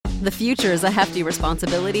The future is a hefty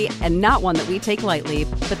responsibility and not one that we take lightly,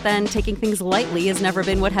 but then taking things lightly has never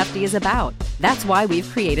been what Hefty is about. That's why we've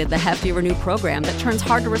created the Hefty Renew program that turns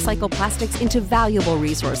hard-to-recycle plastics into valuable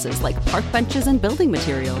resources like park benches and building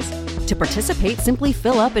materials. To participate, simply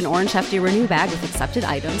fill up an orange Hefty Renew bag with accepted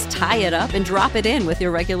items, tie it up, and drop it in with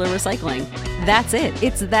your regular recycling. That's it.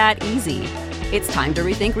 It's that easy. It's time to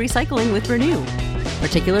rethink recycling with Renew.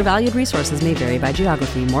 Particular valued resources may vary by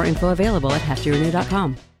geography. More info available at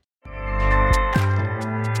heftyrenew.com.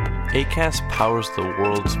 Acast powers the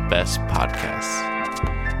world's best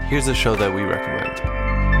podcasts. Here's a show that we recommend.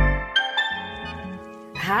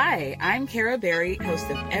 Hi, I'm Kara Berry, host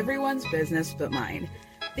of Everyone's Business But Mine.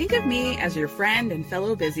 Think of me as your friend and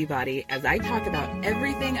fellow busybody as I talk about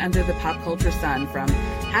everything under the pop culture sun, from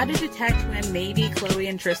how to detect when maybe Chloe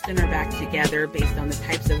and Tristan are back together based on the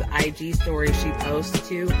types of IG stories she posts,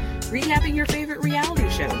 to recapping your favorite reality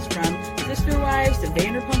shows from Sister Wives to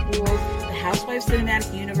Vanderpump Rules, the Housewives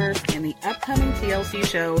Cinematic Universe, and the upcoming TLC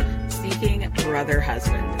show Seeking Brother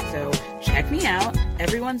Husband. So check me out.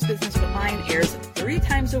 Everyone's Business But Mine airs 3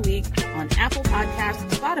 times a week on Apple Podcasts,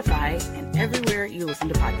 Spotify, and everywhere you listen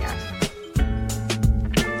to podcasts.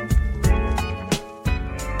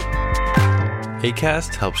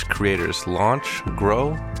 Acast helps creators launch,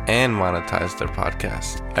 grow, and monetize their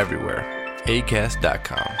podcasts everywhere.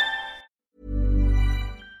 Acast.com.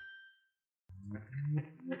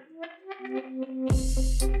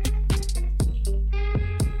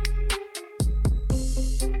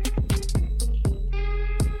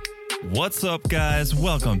 What's up, guys?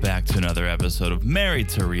 Welcome back to another episode of Married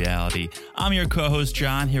to Reality. I'm your co-host,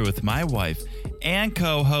 John, here with my wife and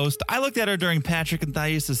co-host. I looked at her during Patrick and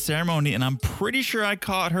Thais' ceremony, and I'm pretty sure I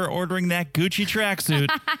caught her ordering that Gucci tracksuit.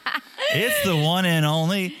 It's the one and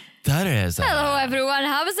only Teresa. Hello, everyone.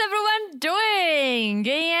 How is everyone doing?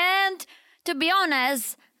 And to be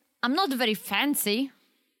honest, I'm not very fancy.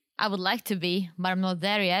 I would like to be, but I'm not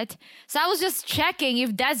there yet. So I was just checking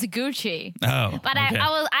if that's Gucci. Oh, but okay.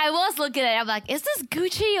 I was looking at it. I'm like, is this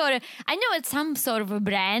Gucci? Or I know it's some sort of a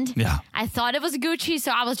brand. Yeah. I thought it was Gucci,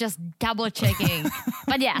 so I was just double checking.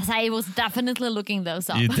 But yes, I was definitely looking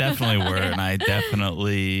those up. You definitely were, and I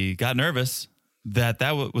definitely got nervous that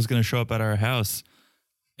was going to show up at our house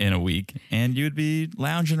in a week, and you'd be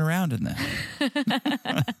lounging around in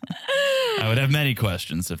that. I would have many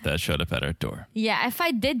questions if that showed up at our door. Yeah, if I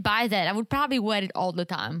did buy that, I would probably wear it all the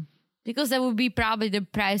time, because that would be probably the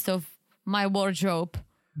price of my wardrobe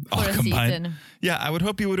for a season. Yeah, I would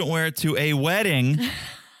hope you wouldn't wear it to a wedding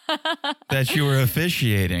that you were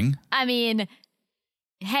officiating. I mean,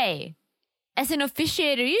 hey, as an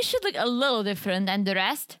officiator, you should look a little different than the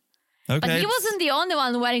rest. Okay. But he wasn't the only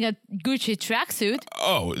one wearing a Gucci tracksuit.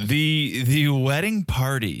 Oh, the wedding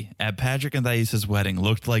party at Patrick and Thais' wedding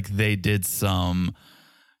looked like they did some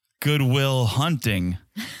Goodwill hunting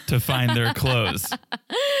to find their clothes.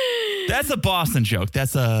 That's a Boston joke.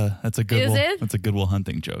 That's a Goodwill. Is it? That's a Goodwill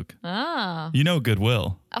hunting joke. Ah, You know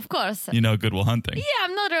Goodwill. of course. You know Goodwill hunting. Yeah,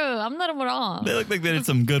 I'm not wrong. They look like they did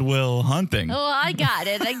some Goodwill hunting. Oh, I got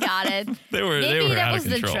it. They were Maybe that out was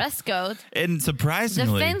of control. the dress code. And The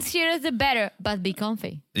surprisingly, fancier the better, but be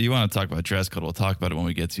comfy. you want to talk about dress code, we'll talk about it when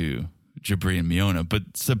we get to Jabri and Miona.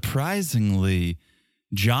 But surprisingly,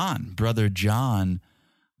 brother John,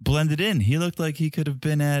 blended in. He looked like he could have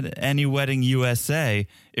been at any wedding USA.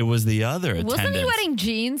 It was the other attendants. Wasn't he wearing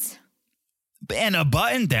jeans? And a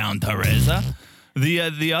button down, Teresa.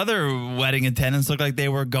 The other wedding attendants looked like they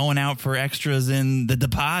were going out for extras in The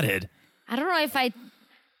Departed. I don't know if I...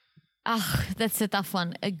 that's a tough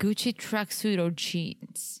one. A Gucci tracksuit or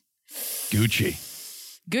jeans?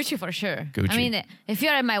 Gucci for sure. Gucci. I mean, if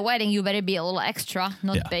you're at my wedding, you better be a little extra,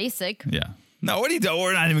 not Yeah. basic. Yeah. No, what are you doing?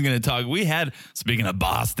 We're not even going to talk. Speaking of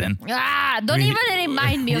Boston. Don't even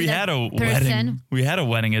remind me of that person. We had a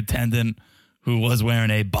wedding attendant who was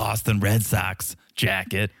wearing a Boston Red Sox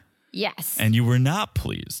jacket, Yes. and you were not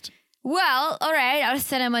pleased. Well, all right, our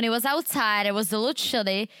ceremony was outside. It was a little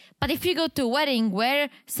chilly. But if you go to a wedding, wear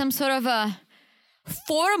some sort of a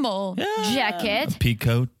formal jacket. A pea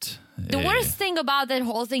coat. The worst thing about that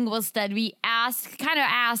whole thing was that we asked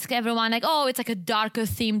everyone, like, oh, it's like a darker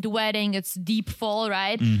themed wedding. It's deep fall,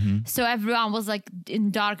 right? Mm-hmm. So everyone was like in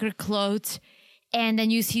darker clothes. And then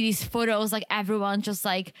you see these photos, like everyone just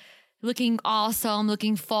like looking awesome,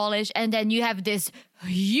 looking fallish. And then you have this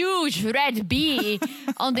huge red bee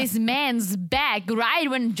on this man's back right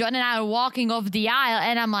when John and I are walking off the aisle.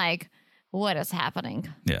 And I'm like, what is happening?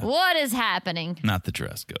 Yeah. What is happening? Not the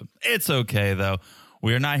dress code. It's okay, though.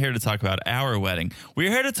 We are not here to talk about our wedding. We're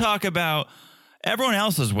here to talk about everyone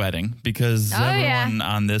else's wedding, because everyone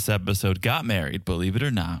on this episode got married, believe it or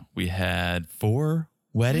not. We had 4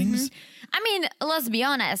 weddings. I mean, let's be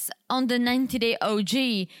honest. On the 90-day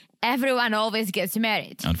OG, everyone always gets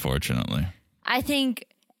married. Unfortunately. I think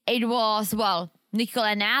it was, Nicole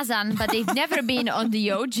and Azan, but they've never been on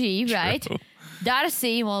the OG, right?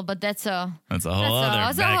 Darcy, but that's a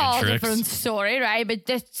whole different story, right? But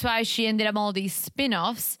that's why she ended up all these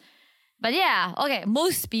spin-offs. But yeah, okay,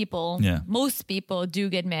 most people do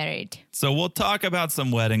get married. So we'll talk about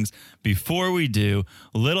some weddings. Before we do,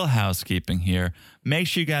 a little housekeeping here. Make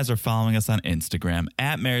sure you guys are following us on Instagram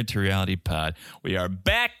at Married to Reality Pod. We are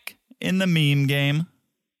back in the meme game.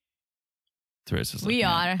 Teresa's we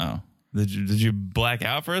are. Oh, did you black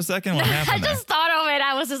out for a second? What happened? I just thought of it.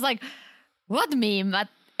 I was just like, what meme? But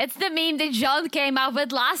it's the meme that John came up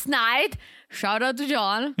with last night. Shout out to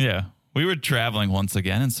John. Yeah. We were traveling once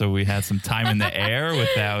again, and so we had some time in the air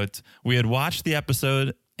we had watched the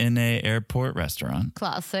episode in an airport restaurant.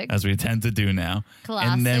 Classic. As we tend to do now.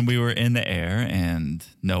 Classic. And then we were in the air and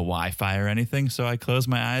no Wi-Fi or anything, so I closed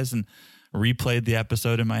my eyes and replayed the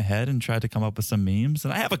episode in my head and tried to come up with some memes.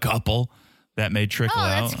 And I have a couple that may trickle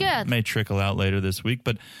out. That's good. May trickle out later this week.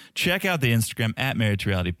 But check out the Instagram at Married to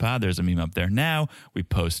Reality Pod. There's a meme up there now. We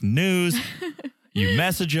post news. You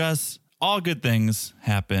message us. All good things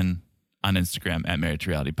happen on Instagram at Married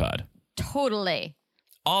to Reality Pod. Totally.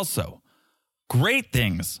 Also, great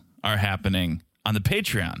things are happening on the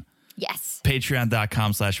Patreon. Yes.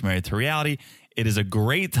 Patreon.com/Married to Reality. It is a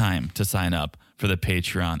great time to sign up for the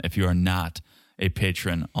Patreon if you are not a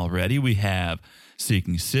patron already. We have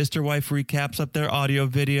Seeking Sister Wife recaps up there, audio,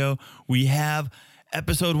 video. We have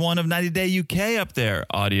episode 1 of 90 Day UK up there,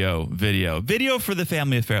 audio, video for the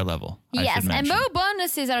family affair level. Yes, and more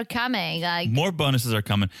bonuses are coming. More bonuses are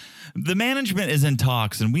coming. The management is in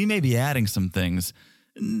talks, and we may be adding some things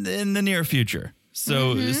in the near future.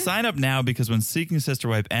 So sign up now, because when Seeking Sister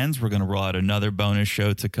Wife ends, we're going to roll out another bonus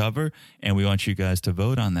show to cover, and we want you guys to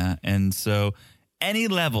vote on that. And so any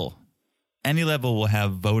level will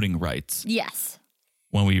have voting rights. Yes.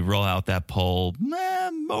 When we roll out that poll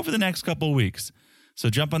over the next couple of weeks. So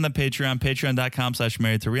jump on the Patreon,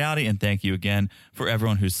 patreon.com/Married to Reality. And thank you again for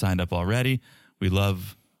everyone who's signed up already. We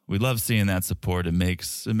love seeing that support. It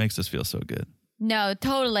makes us feel so good. No,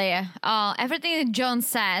 totally. Everything that John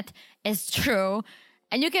said is true.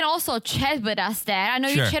 And you can also chat with us there. I know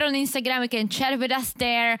you chat on Instagram. You can chat with us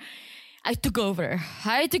there. I took over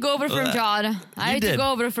from John. Took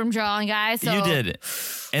over from John, guys. So. You did.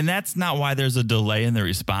 And that's not why there's a delay in the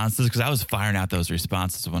responses, because I was firing out those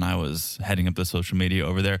responses when I was heading up the social media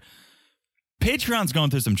over there. Patreon's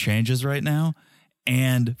going through some changes right now.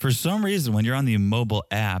 And for some reason, when you're on the mobile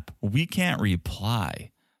app, we can't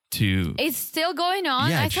reply to... It's still going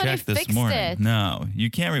on? Yeah, I thought checked you this fixed morning. it. No,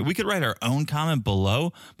 you can't. We could write our own comment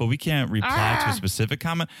below, but we can't reply to a specific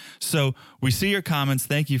comment. So we see your comments.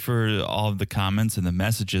 Thank you for all of the comments and the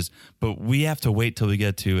messages, but we have to wait till we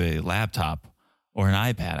get to a laptop or an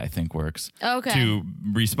iPad, I think works, to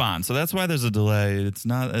respond. So that's why there's a delay. It's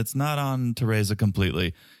not on Teresa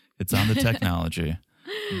completely. It's on the technology.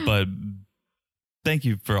 But thank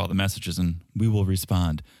you for all the messages, and we will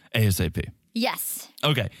respond ASAP. Yes.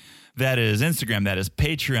 Okay. That is Instagram. That is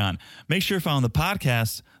Patreon. Make sure you're following the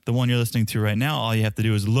podcast, the one you're listening to right now. All you have to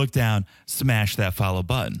do is look down, smash that follow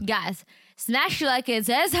button. Guys, smash like it's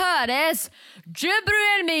as hot as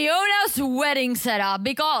Jibru and Miona's wedding setup,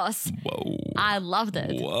 because I loved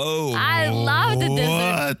it. Whoa. I loved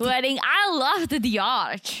this wedding. I loved the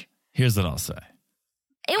arch. Here's what I'll say.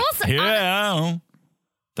 It was...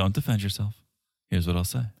 Don't defend yourself. Here's what I'll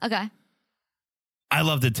say. Okay. I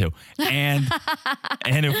loved it too. And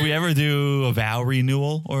if we ever do a vow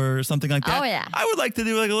renewal or something like that, I would like to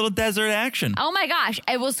do like a little desert action. Oh my gosh,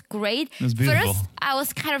 it was great. It was beautiful. First, I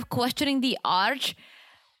was kind of questioning the arch.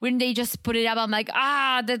 When they just put it up, I'm like,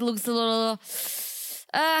 that looks a little...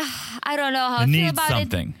 I don't know how I feel about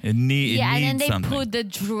something. It needs something. And then they put the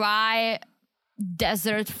dry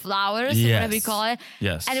desert flowers, whatever you call it.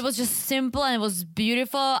 Yes. And it was just simple and it was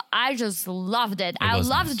beautiful. I just loved it. I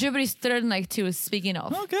loved Jubilee's turtleneck too, speaking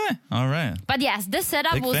of. Okay. All right. But yes, the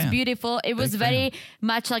setup was beautiful. It was very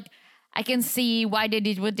much like, I can see why they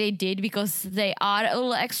did what they did, because they are a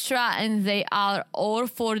little extra and they are all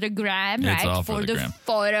for the gram, right? All for the gram.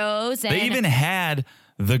 Photos. They even had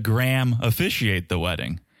the gram officiate the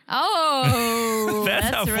wedding. Oh,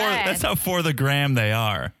 that's how for the gram they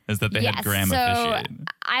are, is that they had gram officiated.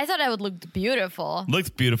 I thought it would look beautiful. Looks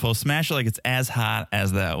beautiful. Smash it like it's as hot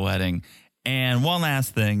as that wedding. And one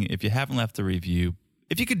last thing, if you haven't left a review,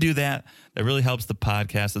 if you could do that, that really helps the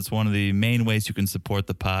podcast. It's one of the main ways you can support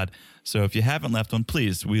the pod. So if you haven't left one,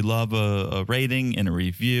 please, we love a rating and a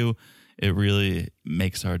review. It really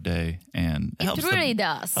makes our day and It really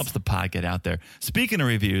does. helps the pod get out there. Speaking of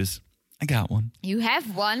reviews, I got one. You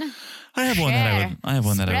have one. I have one that I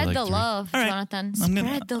would Spread like the to read. love, All right. Jonathan. I'm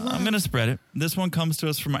Spread the love. going to spread it. This one comes to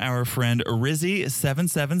us from our friend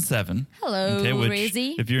Rizzy777. Hello, which,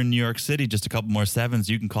 Rizzy. if you're in New York City, just a couple more sevens,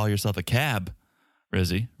 you can call yourself a cab,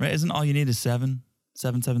 Rizzy. Right? Isn't all you need is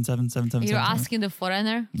 7777777? You're asking the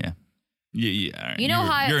foreigner? Yeah. Yeah. All right. You know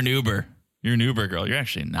how- you're an Uber. You're an Uber girl. You're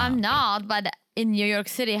actually not. I'm not, but in New York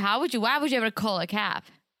City, why would you ever call a cab?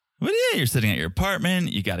 Well, yeah, you're sitting at your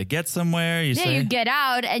apartment. You got to get somewhere. You Yeah, say, you get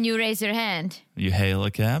out and you raise your hand. you hail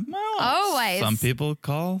a cab. Well, Always. Some people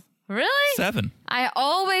call Really? 7. I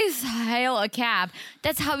always hail a cab.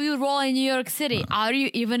 That's how you roll in New York City. Are you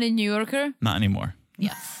even a New Yorker? Not anymore.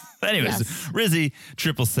 Yes. Anyways, Yes. Rizzy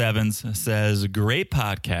 777 says, great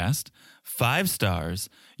podcast, 5 stars.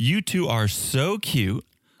 You two are so cute.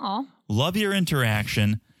 Oh, Love your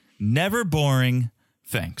interaction. Never boring.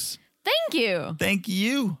 Thanks. thank you. Thank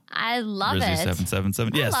you, I love Rizzy it.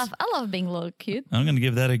 777. Yes. I love being a little cute. I'm going to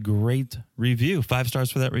give that a great review. 5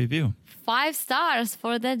 stars for that review. 5 stars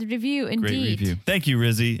for that review, indeed. Great review. Thank you,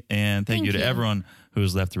 Rizzy. And thank you to you. everyone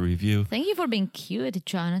who's left a review. Thank you for being cute,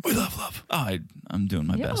 Jonathan. We love. Oh, I'm doing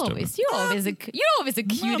my best over here. You're always a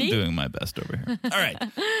cutie. I'm doing my best over here. All right.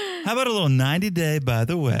 How about a little 90 day, by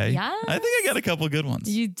the way? Yes. I think I got a couple good ones.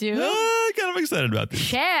 You do? Kind of excited about this.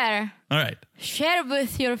 Share All right.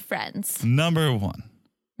 with your friends. Number 1.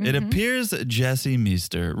 It appears Jesse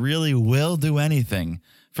Meester really will do anything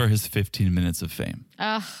for his 15 minutes of fame.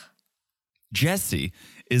 Ugh. Jesse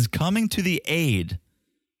is coming to the aid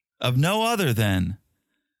of no other than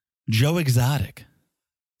Joe Exotic,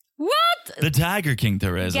 What? the Tiger King,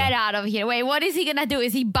 Teresa. Get out of here. Wait, what is he gonna do?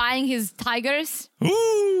 Is he buying his tigers?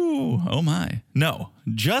 Ooh, oh my. No,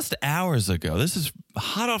 just hours ago, this is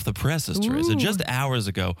hot off the presses, Teresa. Just hours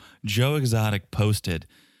ago, Joe Exotic posted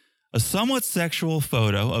a somewhat sexual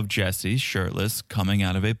photo of Jesse shirtless coming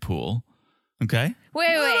out of a pool. Okay?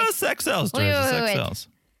 Wait. Sex sells, Wait, Teresa. wait, Sex wait. sells.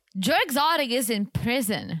 Joe Exotic is in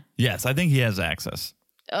prison. Yes, I think he has access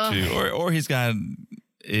to, or he's got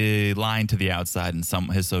a line to the outside and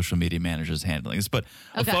his social media managers handling this. But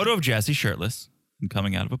a Okay. photo of Jesse shirtless and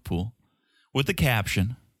coming out of a pool with the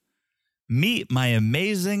caption, "Meet my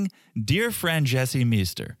amazing dear friend Jesse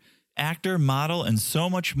Meester, actor, model, and so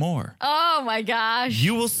much more. Oh my gosh.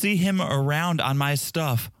 You will see him around on my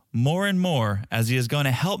stuff more and more as he is going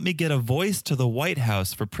to help me get a voice to the White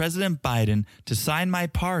House for President Biden to sign my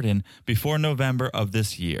pardon before November of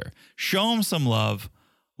this year. Show him some love.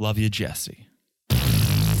 Love you, Jesse."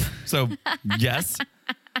 So, yes,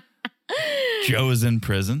 Joe is in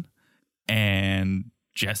prison and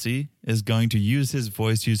Jesse is going to use his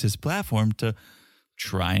voice, use his platform to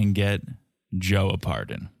try and get Joe a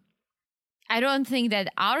pardon. I don't think that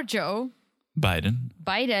our Joe Biden.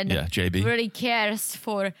 Biden Yeah, JB. really cares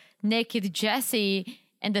for naked Jesse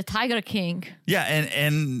and the Tiger King. Yeah,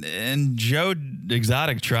 and Joe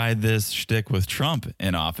Exotic tried this shtick with Trump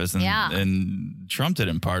in office, and, Yeah. and Trump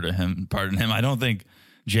didn't pardon him. I don't think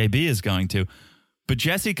JB is going to. But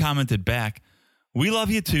Jesse commented back, "We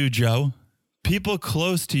love you too, Joe. People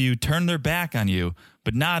close to you turn their back on you,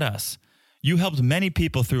 but not us. You helped many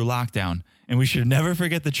people through lockdown, and we should never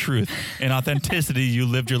forget the truth and authenticity you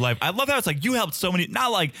lived your life." I love how it's like you helped so many,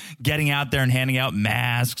 not like getting out there and handing out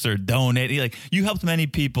masks or donating. Like you helped many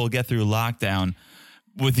people get through lockdown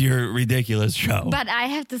with your ridiculous show. But I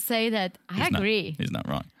have to say that I agree. He's not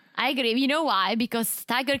wrong. I agree. You know why? Because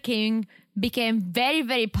Tiger King became very,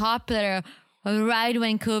 very popular right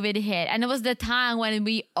when COVID hit. And it was the time when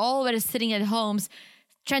we all were sitting at homes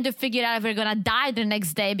trying to figure out if we're going to die the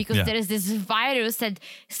next day because Yeah. there is this virus that's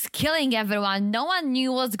killing everyone. No one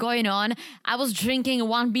knew what's going on. I was drinking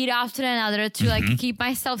one beer after another to like keep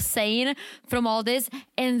myself sane from all this.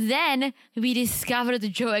 And then we discovered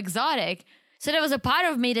Joe Exotic. So there was a part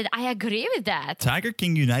of me that I agree with that. Tiger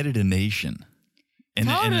King united a nation. In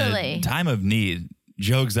Totally. a time of need,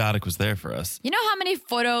 Joe Exotic was there for us. You know how many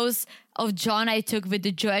photos of John I took with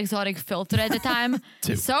the Joe Exotic filter at the time?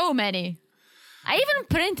 2. So many. I even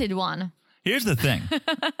printed one. Here's the thing.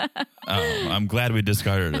 I'm glad we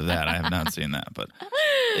discarded that. I have not seen that. But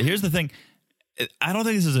here's the thing. I don't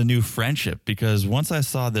think this is a new friendship because once I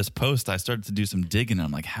saw this post, I started to do some digging.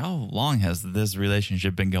 I'm like, how long has this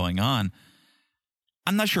relationship been going on?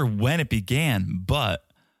 I'm not sure when it began, but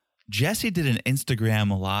Jesse did an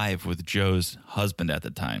Instagram live with Joe's husband at the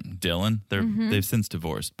time, Dylan. They've since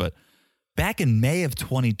divorced. But back in May of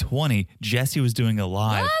 2020, Jesse was doing a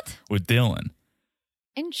live What? with Dylan.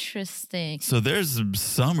 Interesting. So there's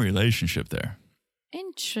some relationship there.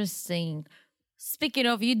 Interesting. Speaking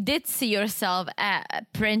of, you did see yourself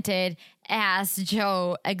printed as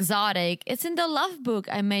Joe Exotic. It's in the love book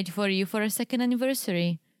I made for you for a second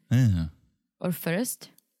anniversary. Yeah. Or first?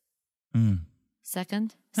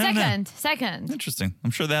 Second? I don't know. Second. Interesting. I'm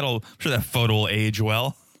sure that photo will age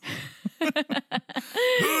well.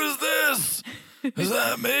 Who's this? Is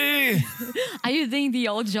that me? Are you doing the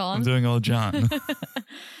old I'm John? doing old John.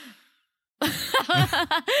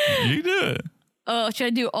 You do it. Oh, should I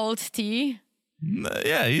do old T?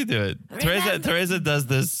 Yeah, you do it. Teresa does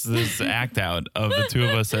this act out of the two of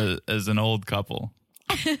us as an old couple.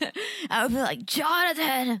 I would be like,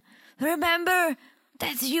 Jonathan, remember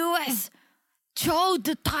that's you as Joe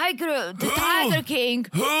the Tiger King.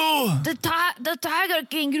 Who? The Tiger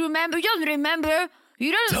King, remember? You don't remember?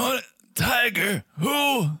 You don't. Tiger?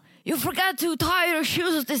 Who? You forgot to tie your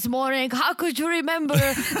shoes this morning. How could you remember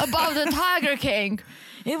about the Tiger King?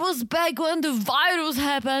 It was back when the virus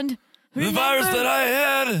happened. Remember? The virus that I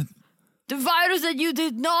had. The virus that you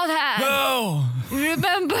did not have. No.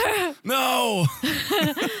 Remember? No.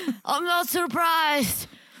 I'm not surprised.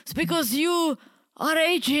 It's because you are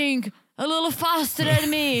aging a little faster than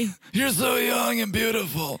me. You're so young and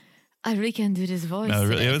beautiful. I really can't do this voice. No,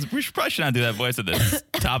 really, we probably should not do that voice at the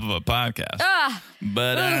top of a podcast.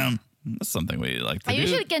 But that's something we like to I do.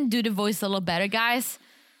 usually can do the voice a little better, guys.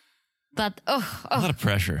 But A lot of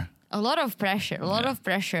pressure. a lot of pressure. All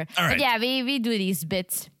right. But yeah, we do these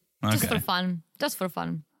bits just Okay. for fun. Just for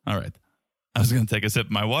fun. All right. I was going to take a sip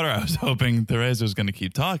of my water. I was hoping Teresa was going to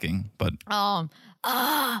keep talking, but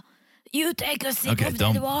You take a sip of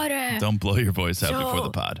don't that water. don't blow your voice out before the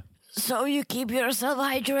pod. So you keep yourself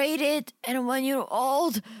hydrated, and when you're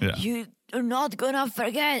old, Yeah. you're not gonna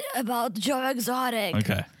forget about Joe Exotic.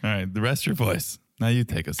 Okay. All right. The rest of your voice. Now you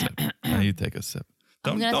take a sip.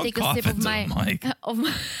 I'm gonna take a cough sip of into my the mic. I'm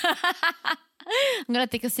gonna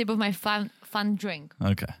take a sip of my fun drink.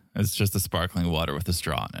 Okay. It's just a sparkling water with a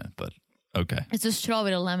straw in it, but okay. It's a straw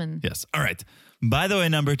with a lemon. Yes. All right. By the way,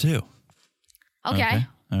 number 2. Okay.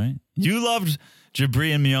 All right. You loved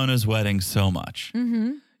Jabri and Miona's wedding so much.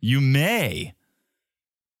 Mm-hmm. You may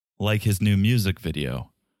like his new music video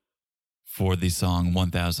for the song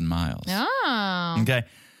 1,000 Miles. Oh. Okay.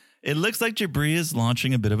 It looks like Jabri is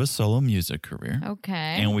launching a bit of a solo music career.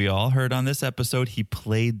 Okay. And we all heard on this episode, he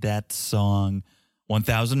played that song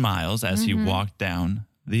 1,000 Miles as he walked down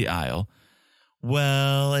the aisle.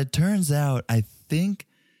 Well, it turns out, I think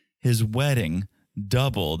his wedding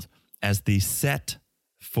doubled as the set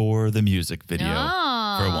for the music video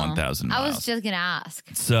for 1,000 Miles. I was just gonna ask.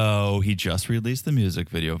 So he just released the music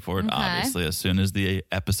video for it. Okay. Obviously, as soon as the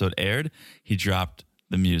episode aired, he dropped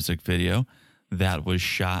the music video that was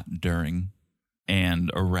shot during and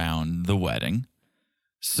around the wedding.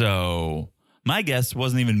 So my guess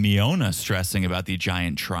wasn't even Miona stressing about the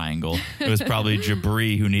giant triangle. It was probably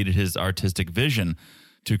Jabri who needed his artistic vision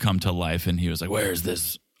to come to life. And he was like, where's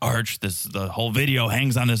this arch? The whole video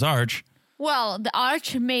hangs on this arch. Well, the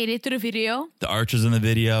arch made it to the video. The arch is in the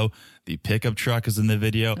video. The pickup truck is in the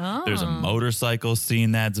video. There's a motorcycle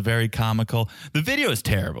scene that's very comical. The video is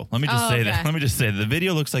terrible. Let me just say that. Let me just say that. The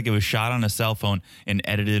video looks like it was shot on a cell phone and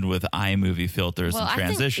edited with iMovie filters and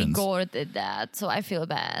transitions. I think Igor did that, so I feel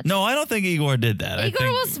bad. No, I don't think Igor did that. Igor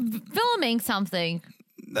was filming something.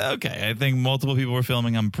 Okay, I think multiple people were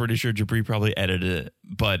filming. I'm pretty sure Jabri probably edited it.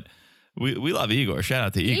 But we love Igor. Shout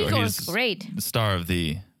out to Igor. Igor's He's great. The star of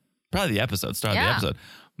the star of the episode.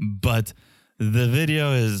 But the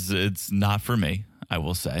video it's not for me, I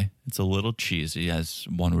will say. It's a little cheesy, as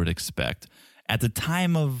one would expect. At the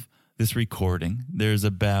time of this recording, there's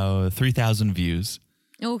about 3,000 views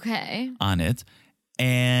on it.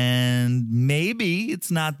 And maybe it's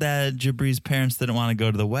not that Jabri's parents didn't want to go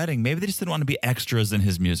to the wedding. Maybe they just didn't want to be extras in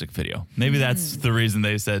his music video. Maybe that's the reason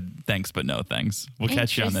they said, thanks, but no thanks. We'll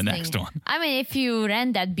catch you on the next one. I mean, if you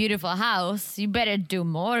rent that beautiful house, you better do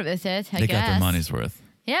more with it, I They guess. got their money's worth.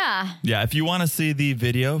 Yeah. Yeah, if you want to see the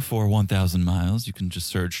video for 1,000 Miles, you can just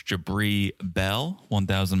search Jabri Bell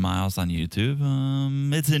 1,000 Miles on YouTube.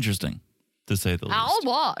 It's interesting, to say the least. I'll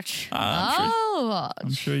watch. I'll watch.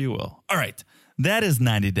 I'm sure you will. All right. That is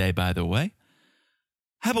 90 Day, by the way.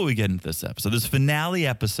 How about we get into this episode? This finale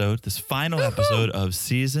episode, this final episode of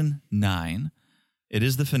season 9. It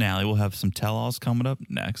is the finale. We'll have some tell-alls coming up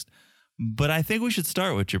next. But I think we should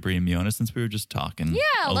start with Jabri and Miona since we were just talking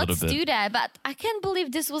a little bit. Let's do that. But I can't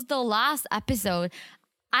believe this was the last episode.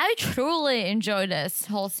 I truly enjoyed this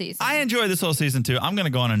whole season. I enjoy this whole season too. I'm going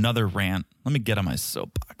to go on another rant. Let me get on my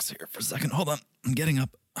soapbox here for a second. Hold on. I'm getting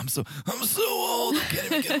up. I'm so old. I can't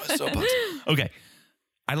even get on my soapbox. Okay.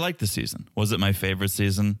 I liked the season. Was it my favorite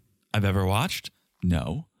season I've ever watched?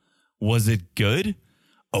 No. Was it good?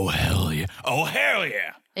 Oh, hell yeah. yeah. Oh, hell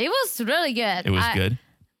yeah. It was really good. It was good.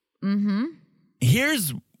 Mm-hmm.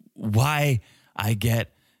 Here's why I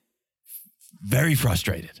get very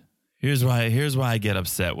frustrated. Here's why I get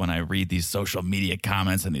upset when I read these social media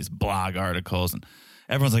comments and these blog articles, and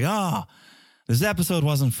everyone's like, "Oh, this episode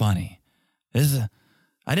wasn't funny.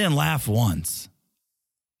 I didn't laugh once."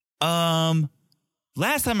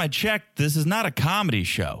 Last time I checked, this is not a comedy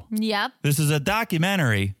show. Yep. This is a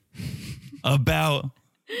documentary about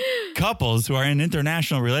couples who are in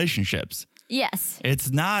international relationships. Yes. It's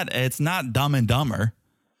not Dumb and Dumber.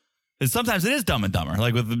 Sometimes it is Dumb and Dumber,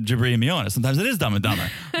 like with Jibri and Miona. Sometimes it is Dumb and Dumber,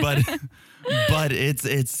 but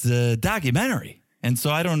it's a documentary. And so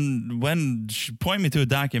point me to a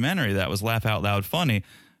documentary that was laugh out loud funny,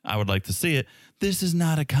 I would like to see it. This is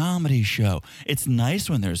not a comedy show. It's nice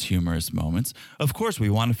when there's humorous moments. Of course, we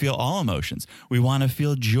want to feel all emotions. We want to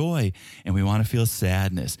feel joy, and we want to feel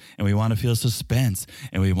sadness, and we want to feel suspense,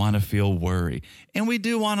 and we want to feel worry. And we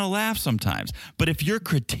do want to laugh sometimes. But if your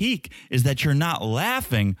critique is that you're not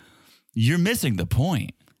laughing, you're missing the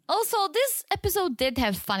point. Also, this episode did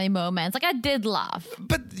have funny moments. Like, I did laugh.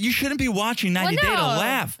 But you shouldn't be watching 90 Day to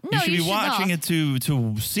laugh. No, you should be watching it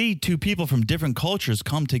to see two people from different cultures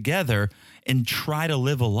come together and try to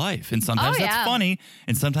live a life. And sometimes that's funny,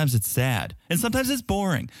 and sometimes it's sad, and sometimes it's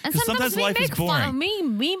boring. And sometimes life is boring.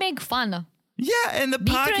 We make fun. Yeah, and the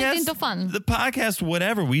podcast into fun. The podcast,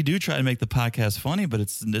 whatever, we do try to make the podcast funny, but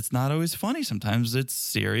it's not always funny. Sometimes it's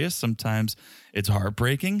serious, sometimes it's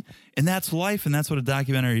heartbreaking, and that's life, and that's what a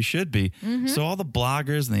documentary should be. Mm-hmm. So all the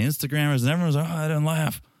bloggers and the Instagrammers and everyone's like, "Oh, I didn't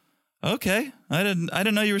laugh." Okay, I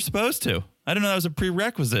didn't know you were supposed to. I didn't know that was a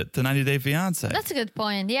prerequisite to 90 Day Fiancé. That's a good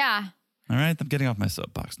point. Yeah. All right, I'm getting off my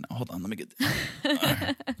soapbox now. Hold on, let me get down.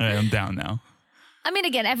 All right, I'm down now. I mean,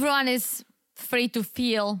 again, everyone is free to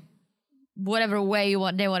feel whatever way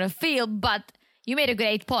they want to feel, but you made a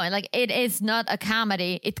great point. Like, it is not a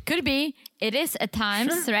comedy. It could be. It is at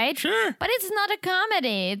times, right? Sure. But it's not a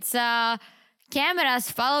comedy. It's cameras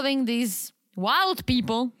following these wild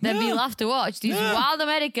people that we love to watch. These wild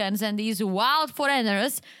Americans and these wild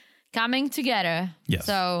foreigners coming together. Yes.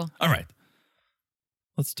 So, all right.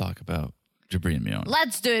 Let's talk about Jibri and Miona.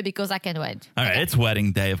 Let's do it because I can't wait. All right. It's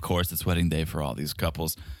wedding day, of course. It's wedding day for all these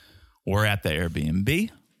couples. We're at the Airbnb,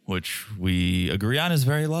 which we agree on is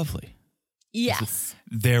very lovely. Yes.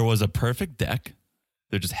 There was a perfect deck.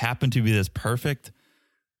 There just happened to be this perfect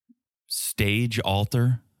stage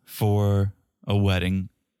altar for a wedding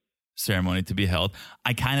ceremony to be held.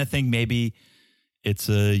 I kind of think maybe it's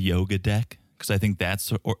a yoga deck because I think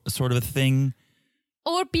that's sort of a thing.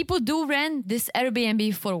 Or people do rent this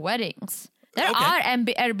Airbnb for weddings. There are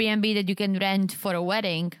Airbnb that you can rent for a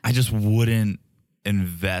wedding. I just wouldn't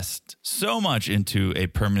invest so much into a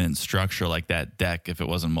permanent structure like that deck if it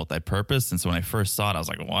wasn't multi-purpose. And so when I first saw it, I was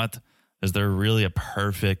like, what? Is there really a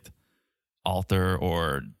perfect altar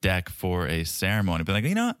or deck for a ceremony? But like,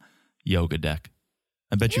 you know what? Yoga deck.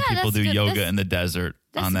 I bet you people do yoga in the desert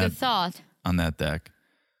on that. That's a good thought. On that deck.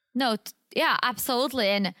 No, yeah, absolutely.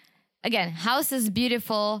 And again, house is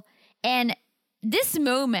beautiful. And this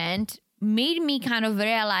moment made me kind of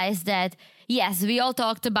realize that, yes, we all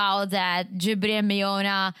talked about that Jibri and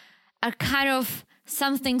Miona are kind of,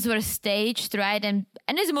 some things were staged, right? And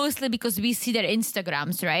it's mostly because we see their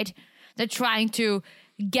Instagrams, right? They're trying to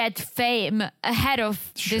get fame ahead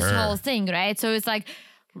of this whole thing, right? So it's like,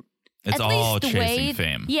 it's at all least chasing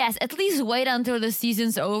fame. Yes, at least wait until the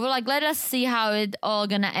season's over. Like, let us see how it all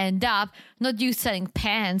gonna end up. Not you selling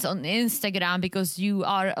pants on Instagram because you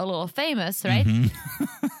are a little famous, right?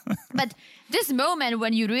 Mm-hmm. But this moment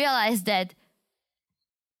when you realize that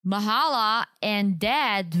Mahala and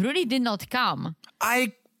Dad really did not come.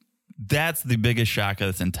 That's the biggest shock of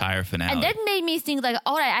this entire finale. And that made me think like,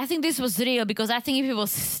 all right, I think this was real because I think if it was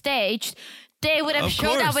staged, they would have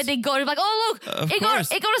showed up when they go. Like, oh, look, Igor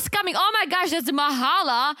is coming. Oh, my gosh, that's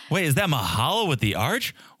Mahala. Wait, is that Mahala with the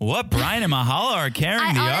arch? What? Brian and Mahala are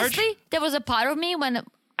carrying the arch? Honestly, there was a part of me when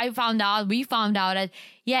we found out that,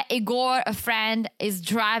 yeah, Igor, a friend, is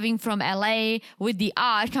driving from LA with the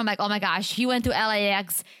arch. I'm like, oh, my gosh, he went to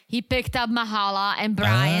LAX. He picked up Mahala and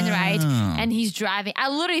Brian, right? And he's driving. I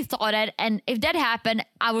literally thought it. And if that happened,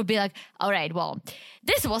 I would be like, all right, well,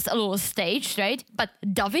 this was a little staged, right? But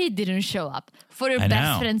David didn't show up for her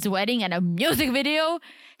best friend's wedding and a music video.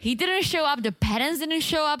 He didn't show up. The parents didn't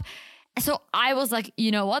show up. So I was like, you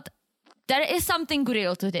know what? There is something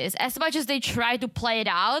real to this. As much as they try to play it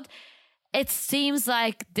out, it seems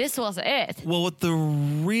like this was it. Well, what the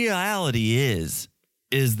reality is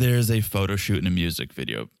there's a photo shoot and a music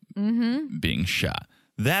video being shot.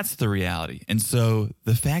 That's the reality. And so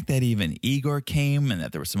the fact that even Igor came and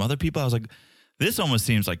that there were some other people, I was like, This almost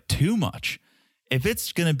seems like too much. If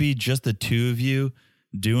it's going to be just the two of you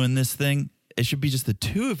doing this thing, it should be just the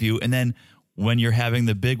two of you. And then when you're having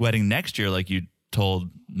the big wedding next year, like you told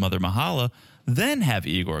Mother Mahala, then have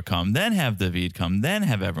Igor come, then have David come, then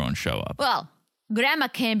have everyone show up. Well, Grandma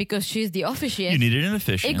came because she's the officiant. You needed an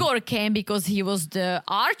officiant. Igor came because he was the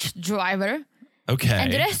arch driver. Okay.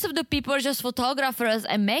 And the rest of the people are just photographers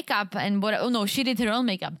and makeup and what. Oh no, she did her own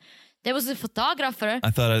makeup. There was a photographer.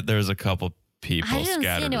 I thought there was a couple people I didn't see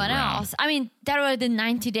scattered anyone around. else. I mean, there were the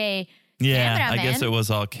 90-day Yeah, cameraman. I guess it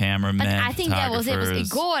was all cameramen, But I think that was it. It was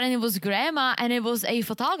photographers. Igor and it was Grandma and it was a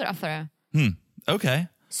photographer. Okay.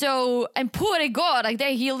 So, and poor Igor, like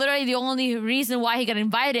he literally, the only reason why he got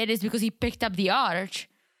invited is because he picked up the arch.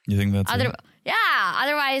 You think that's it? Yeah,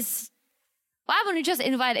 otherwise, why wouldn't you just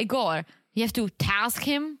invite Igor? You have to task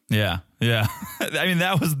him. Yeah. I mean,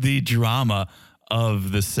 that was the drama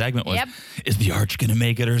of the segment was, Yep. is the arch going to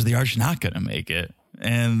make it or is the arch not going to make it?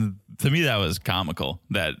 And to me, that was comical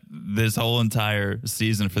that this whole entire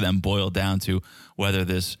season for them boiled down to whether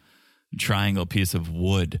this triangle piece of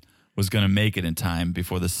wood was going to make it in time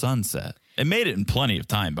before the sunset. It made it in plenty of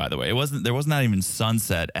time, by the way. There was not even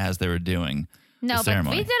sunset as they were doing No, the but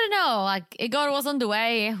ceremony. we didn't know. Like, Igor was on the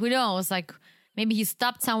way. Who knows? Like, maybe he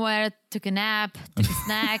stopped somewhere, took a nap, took a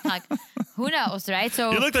snack. Like, who knows, right?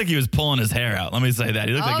 So He looked like he was pulling his hair out. Let me say that.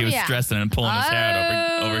 He looked like he was yeah. stressing and pulling his hair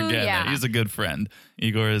out over getting yeah. it. He's a good friend.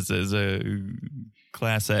 Igor is a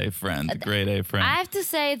class A friend, a grade A friend. I have to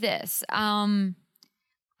say this.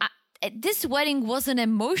 This wedding wasn't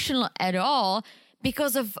emotional at all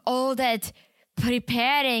because of all that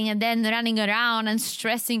preparing and then running around and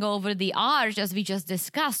stressing over the arch as we just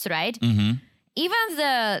discussed, right? Mm-hmm. Even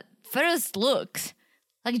the first looks,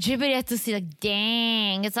 like Jibiri had to see, like,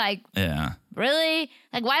 dang, it's like, yeah. really?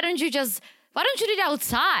 Like, why don't you do it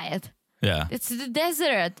outside? Yeah. It's the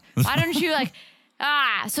desert. Why don't you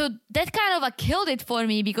so that kind of killed it for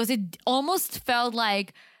me because it almost felt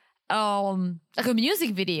like a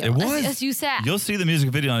music video. It was. As you said. You'll see the music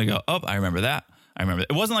video and you go, oh, I remember that. I remember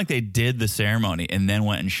that. It wasn't like they did the ceremony and then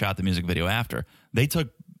went and shot the music video after. They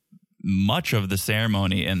took much of the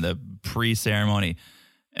ceremony and the pre-ceremony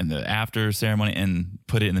and the after ceremony and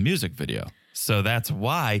put it in the music video. So that's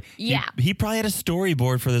why he probably had a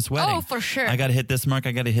storyboard for this wedding. Oh, for sure. I got to hit this mark.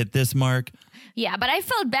 I got to hit this mark. Yeah, but I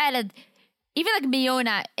felt bad that even like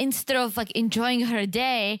Miona, instead of like enjoying her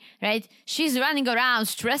day, right, she's running around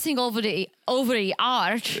stressing over the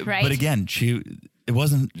arch, right? But again, she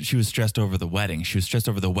was stressed over the wedding. She was stressed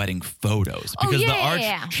over the wedding photos because the arch.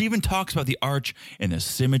 Yeah. She even talks about the arch and the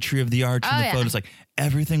symmetry of the arch in the photos. Like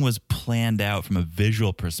everything was planned out from a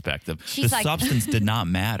visual perspective. She's the like- substance did not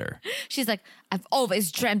matter. She's like, I've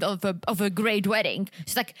always dreamt of a great wedding.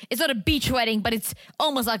 She's like, it's not a beach wedding, but it's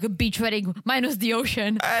almost like a beach wedding minus the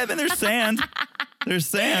ocean. And then there's sand. There's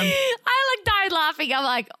sand. I died laughing. I'm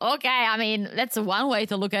like, okay, I mean, that's one way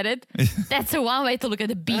to look at it. That's one way to look at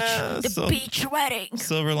the beach. Beach wedding.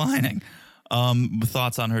 Silver lining.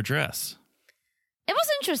 Thoughts on her dress? It was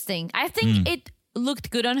interesting. I think it looked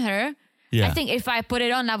good on her. Yeah. I think if I put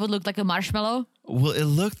it on, I would look like a marshmallow. Well, it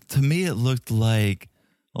looked like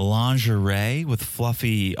lingerie with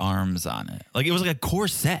fluffy arms on it. Like it was like a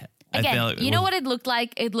corset. Again, you know what it looked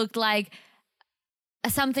like? It looked like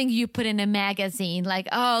something you put in a magazine. Like,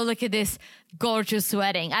 oh, look at this gorgeous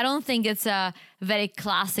wedding. I don't think it's a very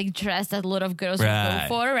classic dress that a lot of girls would go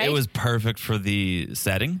for, right? It was perfect for the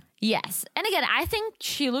setting. Yes. And again, I think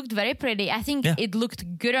she looked very pretty. I think it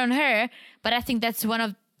looked good on her, but I think that's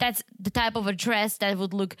the type of a dress that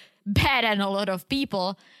would look bad on a lot of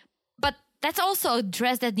people. But that's also a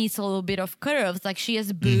dress that needs a little bit of curves. Like she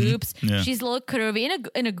has boobs. Yeah. She's a little curvy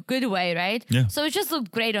in a good way, right? Yeah. So it just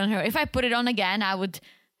looked great on her. If I put it on again, I would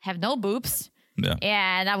have no boobs. Yeah.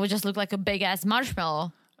 And I would just look like a big ass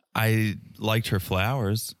marshmallow. I liked her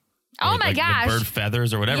flowers. Oh my gosh. The bird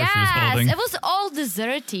feathers or whatever she was holding. It was all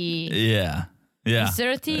deserty. Yeah. Yeah.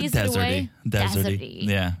 Deserty is the way? Deserty.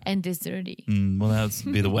 Yeah. And deserty. Well, that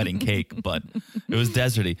would be the wedding cake, but it was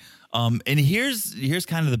deserty. And here's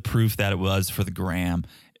kind of the proof that it was for the gram.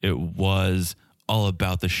 It was all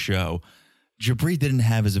about the show. Jibri didn't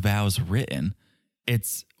have his vows written.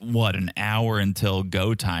 It's an hour until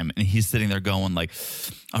go time, and he's sitting there going like,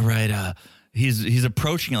 all right, he's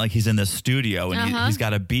approaching it like he's in the studio, and he's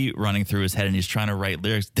got a beat running through his head, and he's trying to write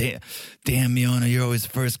lyrics. Damn, Miona, you're always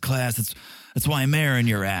first class. That's why I'm marrying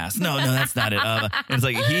your ass. No, that's not it. And it's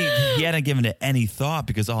like he hadn't given it any thought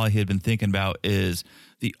because all he had been thinking about is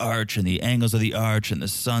the arch and the angles of the arch and the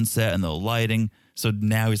sunset and the lighting. So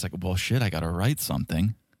now he's like, well, shit, I got to write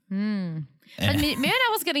something. But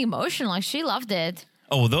Miona was getting emotional. Like she loved it.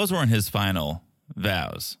 Oh, well, those weren't his final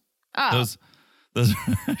vows. Oh. Those,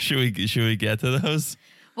 should we get to those?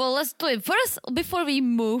 Well, let's do it first before we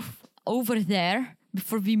move over there.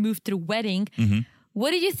 Before we move to the wedding,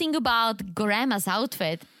 what did you think about Grandma's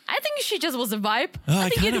outfit? I think she just was a vibe. I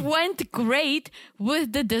think it went great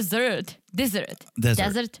with the dessert.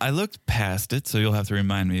 Desert. I looked past it, so you'll have to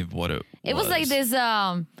remind me of what it was. It was like this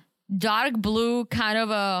dark blue kind of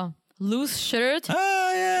a loose shirt.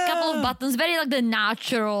 Oh, yeah. A couple of buttons. Very like the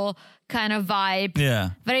natural kind of vibe.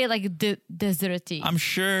 Yeah. Very like deserty. I'm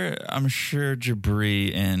sure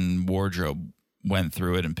Jabri and wardrobe went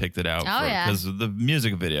through it and picked it out because the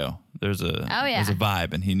music video there's a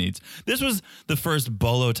vibe and he needs. This was the first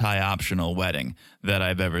bolo tie optional wedding that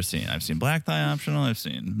I've ever seen. I've seen black tie optional, I've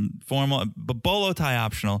seen formal, but bolo tie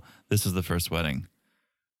optional, this is the first wedding.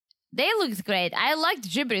 They looked great. I liked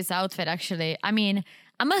Jabri's outfit actually. I mean,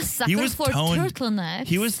 I'm a sucker for turtlenecks.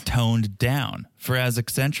 He was toned down for as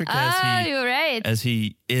eccentric as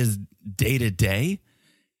he is day to day.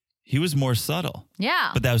 He was more subtle.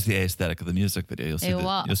 Yeah. But that was the aesthetic of the music video. You'll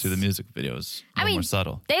see the music videos more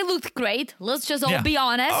subtle. They looked great. Let's just all be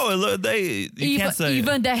honest. Oh,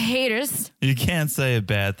 even the haters. You can't say a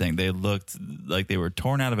bad thing. They looked like they were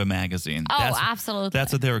torn out of a magazine. Oh, absolutely.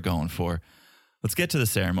 That's what they were going for. Let's get to the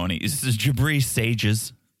ceremony. This is Jabri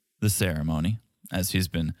sages the ceremony, as he's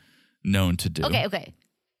been known to do. Okay.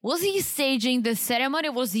 Was he staging the ceremony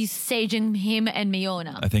or was he staging him and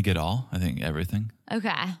Miona? I think it all. I think everything.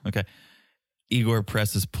 Okay. Igor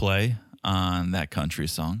presses play on that country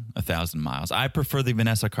song, 1,000 Miles. I prefer the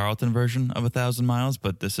Vanessa Carlton version of 1,000 Miles,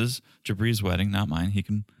 but this is Jabri's wedding, not mine. He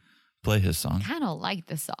can play his song. I kind of like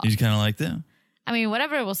the song. You kind of liked it? I mean,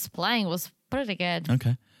 whatever it was playing was pretty good.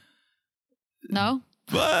 Okay. No?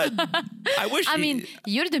 But I wish... I mean,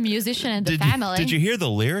 you're the musician and the family. Did you hear the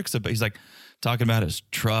lyrics? He's like talking about his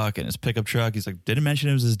truck and his pickup truck. He's like, didn't mention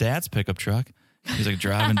it was his dad's pickup truck. He's like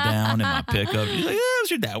driving down in my pickup. He's like, yeah, it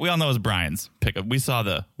was your dad. We all know it was Brian's pickup. We saw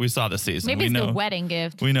the season. Maybe it's the wedding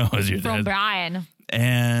gift. We know it was your dad. From Brian.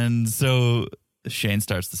 And so Shane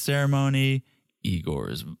starts the ceremony. Igor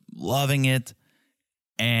is loving it.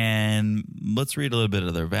 And let's read a little bit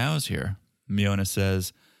of their vows here. Miona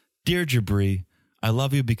says, Dear Jabri, I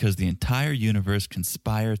love you because the entire universe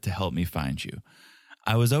conspired to help me find you.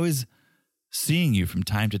 I was always seeing you from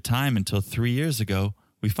time to time until 3 years ago,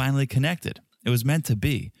 we finally connected. It was meant to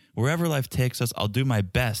be. Wherever life takes us, I'll do my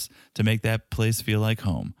best to make that place feel like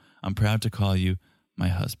home. I'm proud to call you my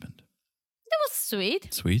husband. That was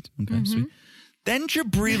sweet. Sweet? Okay, sweet. Then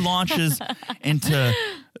Jabri launches into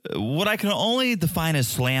what I can only define as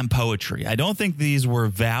slam poetry. I don't think these were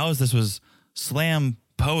vows. This was slam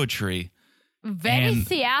poetry. Very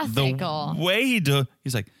theatrical. The way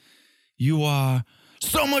he's like, you are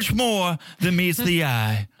so much more than meets the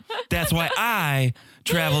eye. That's why I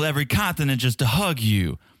travel every continent just to hug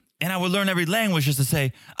you. And I would learn every language just to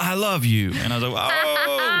say, I love you. And I was like,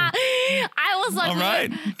 oh. I was like, all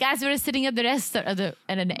right. Guys, we were sitting at the restaurant, at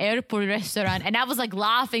an airport restaurant, and I was like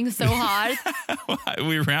laughing so hard.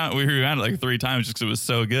 we rewound it like 3 times just because it was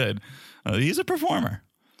so good. He's a performer.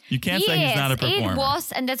 You can't say he's not a performer. It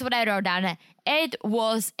was, and that's what I wrote down. It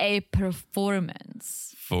was a performance.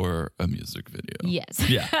 For a music video. Yes.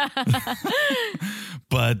 Yeah.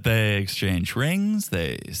 But they exchange rings.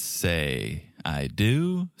 They say, I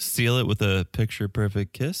do. Seal it with a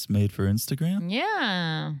picture-perfect kiss made for Instagram.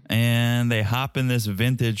 Yeah. And they hop in this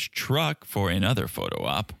vintage truck for another photo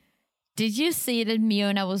op. Did you see that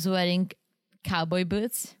Miona was wearing cowboy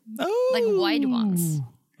boots? Oh. Like white ones.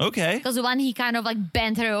 Okay. Because one he kind of like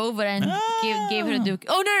bent her over and gave her a duke.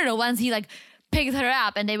 Oh, no. Once he like picked her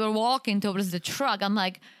up and they were walking towards the truck. I'm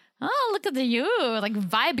like, oh, look at like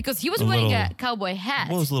vibe, because he was wearing a cowboy hat.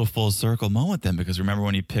 Well, it was a little full circle moment then, because remember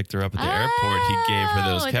when he picked her up at the airport, he gave her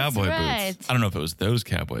those cowboy boots. I don't know if it was those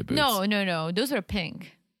cowboy boots. No. Those were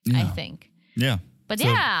pink, I think. Yeah. But so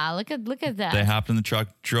look at that. They hopped in the truck,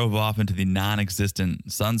 drove off into the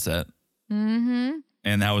non-existent sunset. Mm-hmm.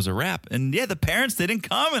 And that was a wrap. And yeah, the parents didn't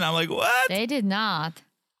come. And I'm like, what? They did not.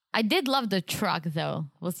 I did love the truck, though.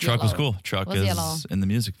 Truck was cool. Truck is yellow. In the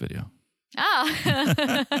music video.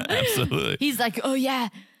 Oh. Absolutely. He's like, oh, yeah,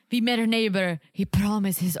 we met our neighbor. He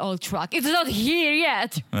promised his old truck. It's not here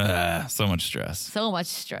yet. So much stress. So much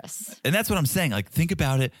stress. And that's what I'm saying. Like, think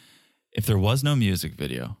about it. If there was no music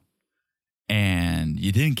video and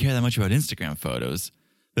you didn't care that much about Instagram photos,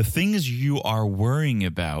 the things you are worrying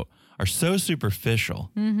about are so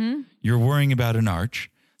superficial. Mm-hmm. You're worrying about an arch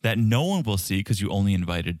that no one will see because you only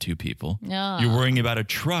invited 2 people. Oh. You're worrying about a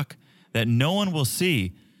truck that no one will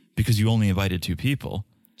see because you only invited 2 people.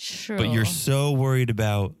 True. But you're so worried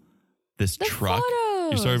about this the truck. Photos.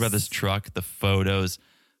 You're so worried about this truck, the photos,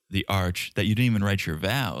 the arch that you didn't even write your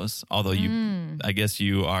vows, although I guess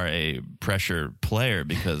you are a pressure player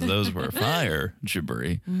because those were fire,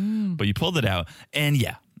 Jabri. But you pulled it out. And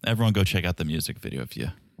yeah, everyone go check out the music video if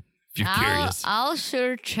you're curious. I'll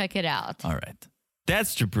sure check it out. All right.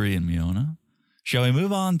 That's Jabri and Miona. Shall we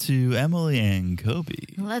move on to Emily and Kobe?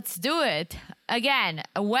 Let's do it. Again,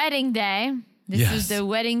 a wedding day. This is the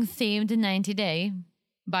wedding themed 90 day,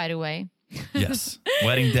 by the way. Yes.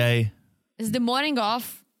 Wedding day. It's the morning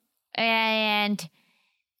off. And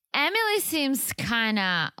Emily seems kind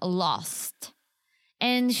of lost.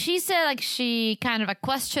 And she said like she kind of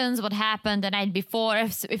questions what happened the night before.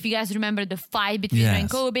 If you guys remember the fight between her and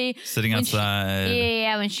Kobe. Sitting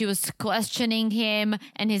outside. When she was questioning him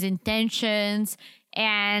and his intentions.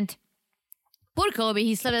 And poor Kobe,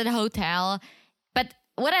 he slept at a hotel. But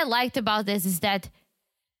what I liked about this is that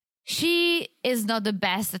she is not the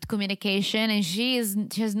best at communication and she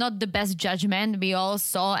has not the best judgment. We all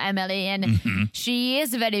saw Emily and she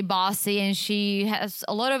is very bossy and she has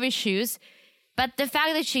a lot of issues. But the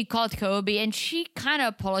fact that she called Kobe and she kind of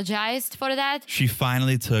apologized for that. She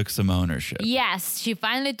finally took some ownership. Yes, she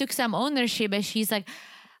finally took some ownership and she's like,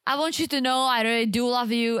 I want you to know I really do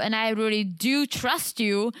love you and I really do trust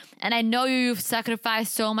you. And I know you've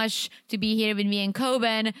sacrificed so much to be here with me and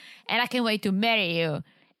Coben and I can't wait to marry you.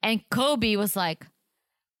 And Kobe was like,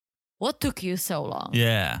 what took you so long?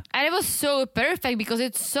 Yeah. And it was so perfect because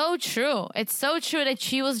it's so true. It's so true that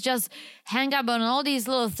she was just hung up on all these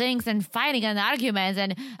little things and fighting and arguments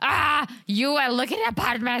and, you are looking at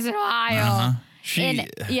apartments in Ohio.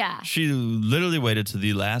 She literally waited to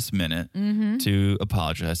the last minute to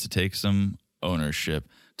apologize, to take some ownership,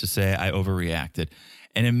 to say I overreacted.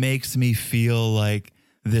 And it makes me feel like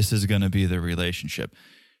this is going to be the relationship.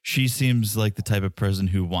 She seems like the type of person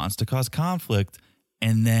who wants to cause conflict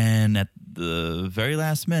and then at the very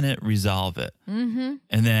last minute, resolve it. And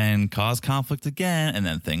then cause conflict again, and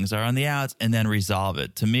then things are on the outs, and then resolve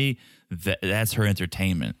it. To me, that's her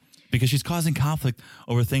entertainment. Because she's causing conflict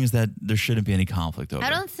over things that there shouldn't be any conflict over. I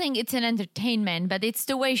don't think it's an entertainment, but it's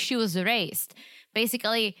the way she was raised.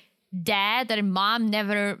 Basically, dad and mom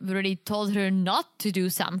never really told her not to do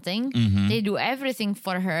something. They do everything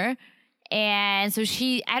for her. And so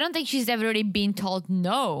I don't think she's ever really been told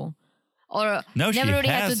no. Or never really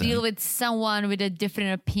had to deal with someone with a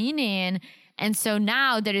different opinion. And so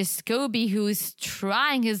now there is Kobe who is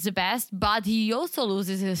trying his best, but he also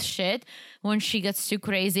loses his shit when she gets too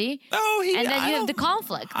crazy. And then you have the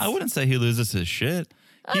conflict. I wouldn't say he loses his shit.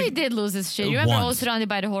 He did lose his shit. You remember all surrounded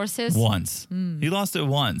by the horses? Once. He lost it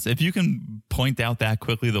once. If you can point out that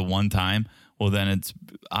quickly the one time, well, then it's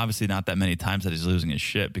obviously not that many times that he's losing his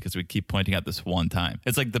shit because we keep pointing out this one time.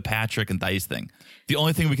 It's like the Patrick and Dice thing. The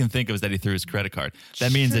only thing we can think of is that he threw his credit card.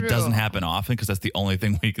 That means it doesn't happen often because that's the only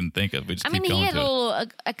thing we can think of. We just keep going he had to it. little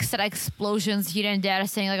extra explosions here and there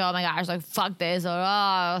saying like, oh my gosh, like fuck this or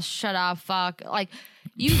oh, shut up, fuck. Like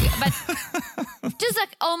but just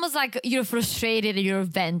like almost like you're frustrated and you're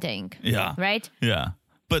venting. Yeah. Right? Yeah.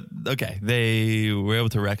 But okay, they were able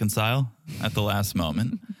to reconcile at the last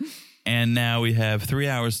moment. And now we have 3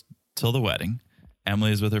 hours till the wedding.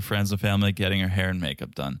 Emily is with her friends and family getting her hair and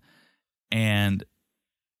makeup done. And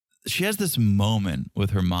she has this moment with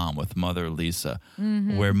her mom, with Mother Lisa,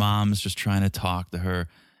 where mom's just trying to talk to her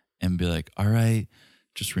and be like, all right,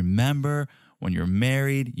 just remember when you're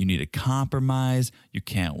married, you need to compromise. You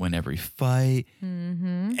can't win every fight.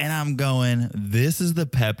 And I'm going, this is the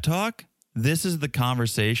pep talk? This is the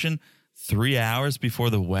conversation 3 hours before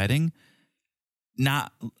the wedding?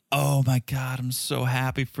 Not, oh my God, I'm so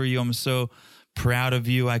happy for you. I'm so proud of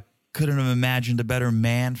you. I couldn't have imagined a better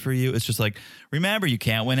man for you. It's just like, remember, you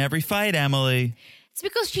can't win every fight, Emily. It's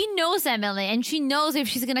because she knows Emily and she knows if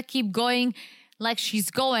she's going to keep going like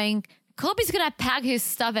she's going, Kobe's going to pack his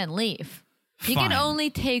stuff and leave. He can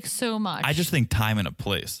only take so much. I just think time and a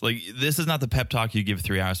place. Like, this is not the pep talk you give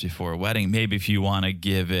 3 hours before a wedding. Maybe if you want to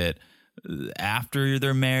give it after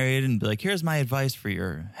they're married and be like, here's my advice for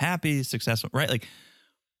your happy, successful, right? Like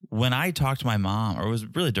when I talked to my mom, or it was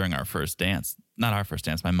really during our first dance, not our first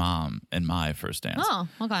dance, my mom and my first dance. Oh,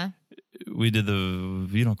 okay. We did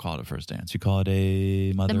you don't call it a first dance. You call it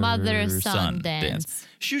a mother-son dance.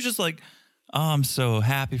 She was just like, oh, I'm so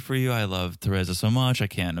happy for you. I love Teresa so much. I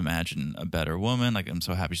can't imagine a better woman. Like, I'm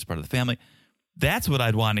so happy she's part of the family. That's what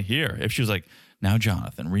I'd want to hear. If she was like, now,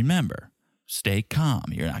 Jonathan, remember, stay calm.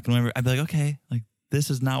 You're not going to remember. I'd be like, okay, like, this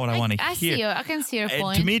is not what I want to hear. I can see your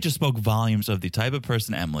point. To me, it just spoke volumes of the type of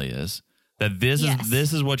person Emily is. That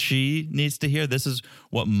this is what she needs to hear. This is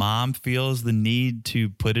what mom feels the need to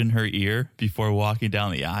put in her ear before walking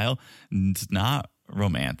down the aisle. It's not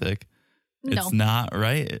romantic. No. It's not,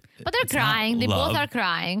 right? But they're It's not crying. They love. both are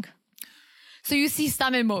crying. So you see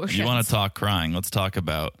some emotions. You want to talk crying? Let's talk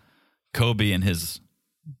about Kobe and his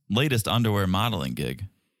latest underwear modeling gig.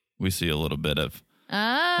 We see a little bit of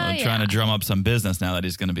trying to drum up some business now that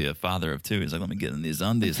he's going to be a father of 2. He's like, let me get in these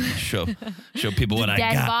undies and show people what I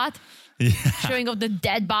dead got. bot. Yeah. Showing off the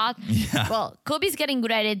dead bot. Yeah. Well, Kobe's getting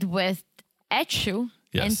ready with Echu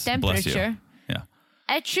Yes, and bless you. temperature. Yeah.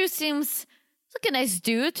 Echu seems like a nice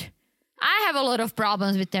dude. I have a lot of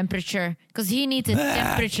problems with temperature because he needs a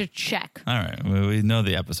temperature check. All right. We know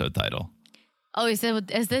the episode title. Oh, is that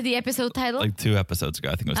the episode title? Like 2 episodes ago,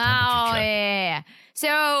 I think it was temperature Oh, check. yeah.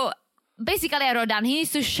 So basically, I wrote down he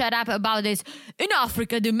needs to shut up about this. In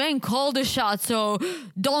Africa, the men call the shots, so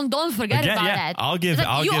don't forget Again, about yeah, that. I'll give- It's like,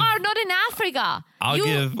 I'll you give- are not in Africa.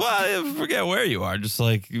 Forget where you are. Just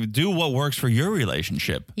like do what works for your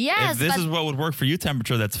relationship. Yes, If this but- is what would work for you,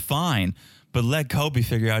 temperature, that's fine. But let Kobe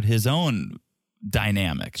figure out his own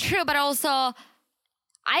dynamic. True, but also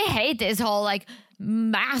I hate this whole like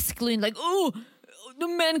masculine, like, oh, the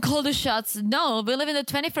men call the shots. No, we live in the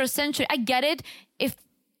 21st century. I get it.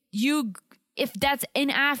 If that's in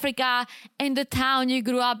Africa, in the town you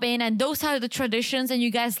grew up in, and those are the traditions, and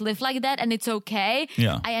you guys live like that, and it's okay.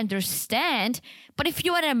 Yeah. I understand. But if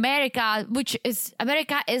you are in America,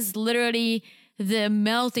 America is literally the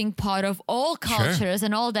melting pot of all cultures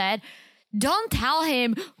and all that, don't tell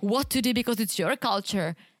him what to do because it's your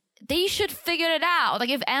culture. They should figure it out. Like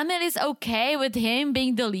if Emily's okay with him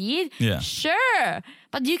being the lead, Yeah. sure.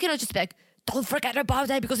 But you cannot just be like, don't forget about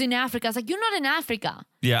that because in Africa, it's like, you're not in Africa.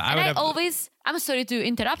 Yeah, I'm sorry to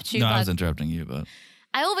interrupt you, No, but I was interrupting you, but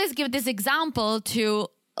I always give this example to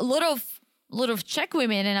a lot of Czech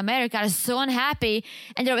women in America are so unhappy,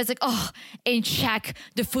 and they're always like, oh, in Czech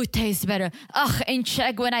the food tastes better. Oh, in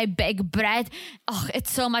Czech when I bake bread, oh,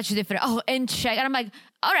 it's so much different. Oh, in Czech, and I'm like,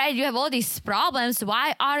 all right, you have all these problems.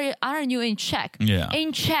 Why aren't you in Czech? Yeah.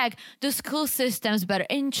 In Czech, the school system's better.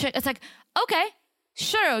 In Czech, it's like, okay,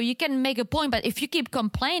 sure, you can make a point, but if you keep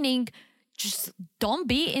complaining, just don't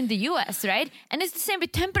be in the US, right? And it's the same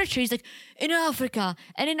with temperature. It's like in Africa,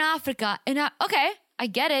 okay, I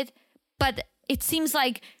get it, but it seems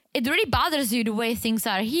like it really bothers you the way things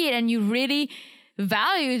are here, and you really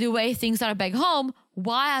value the way things are back home.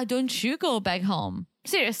 Why don't you go back home?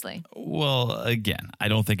 Seriously. well, again, I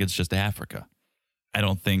don't think it's just Africa. I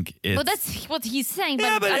don't think it's Well, that's what he's saying.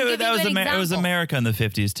 Yeah, but I'm giving that was you an it was example. America in the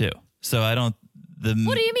 50s too. So I don't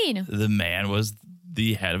What do you mean? The man was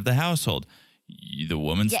the head of the household. The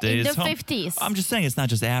woman Yeah, stays in the home. 50s. I'm just saying it's not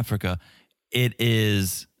just Africa. It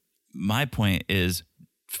is, my point is,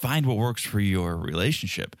 find what works for your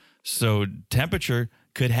relationship. So temperature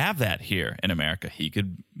could have that here in America. He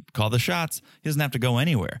could call the shots. He doesn't have to go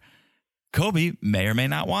anywhere. Kobe may or may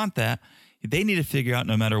not want that. They need to figure out,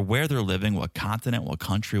 no matter where they're living, what continent, what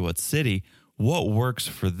country, what city, what works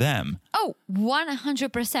for them. Oh,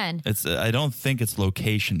 100%. I don't think it's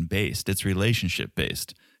location based. It's relationship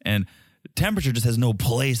based. And temperature just has no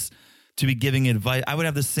place to be giving advice. I would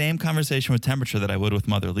have the same conversation with temperature that I would with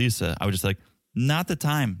Mother Lisa. I would just like, not the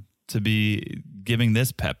time to be giving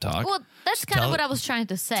this pep talk. Well, that's kind of what I was trying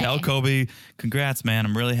to say. Tell Kobe, congrats, man.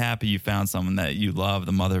 I'm really happy you found someone that you love,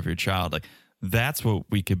 the mother of your child. Like, that's what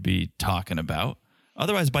we could be talking about.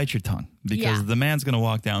 Otherwise, bite your tongue, because Yeah. the man's going to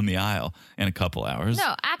walk down the aisle in a couple hours.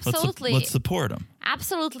 No, absolutely. Let's support him.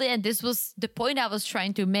 Absolutely. And this was the point I was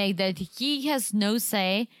trying to make, that he has no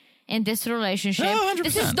say in this relationship. Oh, 100%.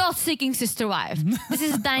 This is not Seeking Sister Wife. This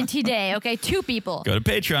is 90 Day, okay? 2 people. Go to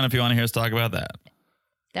Patreon if you want to hear us talk about that.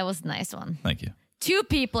 That was a nice one. Thank you. 2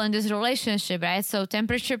 people in this relationship, right? So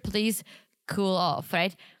temperature, please cool off,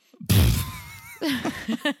 right?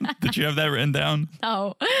 Did you have that written down?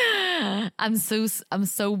 Oh, I'm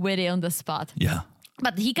so witty on the spot. Yeah.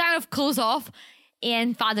 But he kind of cools off,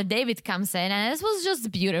 and Father David comes in, and this was just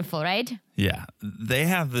beautiful, right? Yeah. They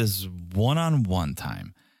have this one-on-one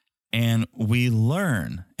time, and we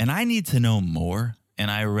learn, and I need to know more. And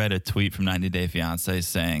I read a tweet from 90 Day Fiancé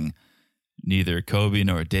saying neither Kobe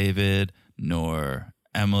nor David nor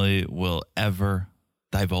Emily will ever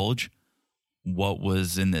divulge what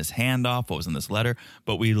was in this handoff, what was in this letter.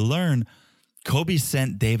 But we learn Kobe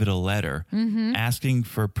sent David a letter asking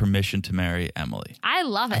for permission to marry Emily. I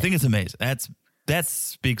love it. I think it's amazing. That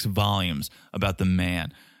speaks volumes about the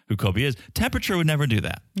man who Kobe is. Temperature would never do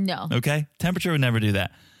that. No. Okay? Temperature would never do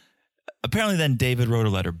that. Apparently then David wrote a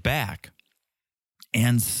letter back.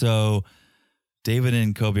 And so David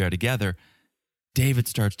and Kobe are together. David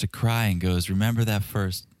starts to cry and goes, remember that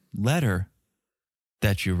first letter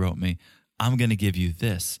that you wrote me? I'm going to give you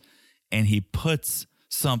this. And he puts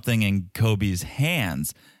something in Kobe's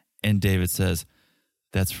hands. And David says,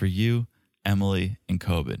 that's for you Emily and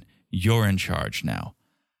Kobit. You're in charge now.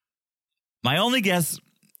 My only guess,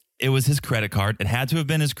 it was his credit card. It had to have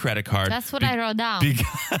been his credit card. That's what I wrote down.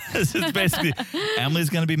 Because it's basically, Emily's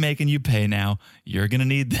going to be making you pay now. You're going to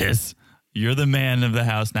need this. You're the man of the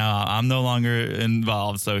house now. I'm no longer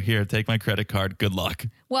involved. So here, take my credit card. Good luck.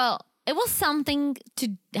 Well, it was something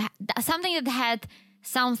that had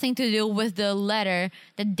something to do with the letter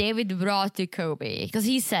that David brought to Kobe, because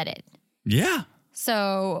he said it. Yeah.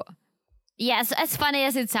 So, yes, as funny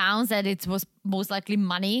as it sounds that it was most likely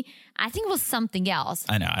money, I think it was something else.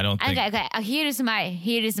 I know. I don't think. Okay. Here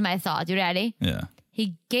is my thought. You ready? Yeah.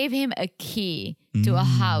 He gave him a key to a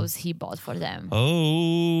house he bought for them.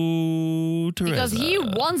 Oh, Teresa. Because he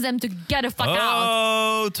wants them to get the fuck out.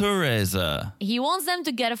 Oh, Teresa. He wants them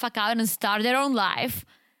to get the fuck out and start their own life.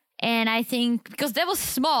 And I think, because that was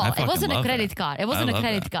small. It wasn't a credit card. It wasn't a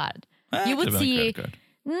credit card. You would see.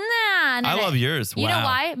 Nah. I love yours. You Wow. know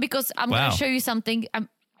why? Because I'm Wow. going to show you something.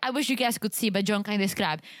 I wish you guys could see, but John can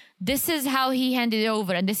describe. This is how he handed it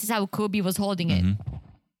over, and this is how Kobe was holding it.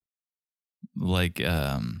 Like Like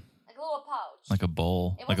a little pouch. like a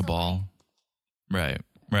bowl, It like a wasn't ball. Right.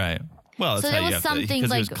 Well, that's So how there you was have to, something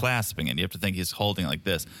because he was like- clasping it. You have to think he's holding it like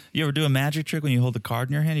this. You ever do a magic trick when you hold the card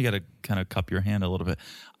in your hand? You got to kind of cup your hand a little bit.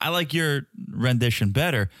 I like your rendition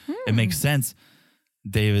better. It makes sense.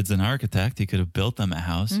 David's an architect. He could have built them a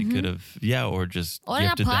house. He could have, or just Or an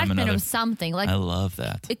gifted them apartment another. or something. Like I love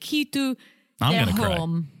that. a key to I'm their gonna cry.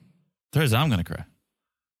 home. Thursday, I'm going to cry.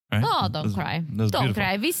 Right? Oh, That don't was- cry. that was Don't beautiful.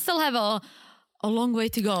 cry. We still have a long way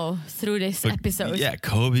to go through this But, episode. Yeah,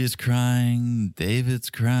 Kobe's crying. David's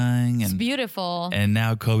crying. It's And beautiful. And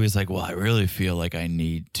now Kobe's like, well, I really feel like I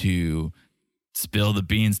need to spill the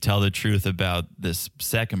beans, tell the truth about this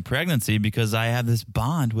second pregnancy because I have this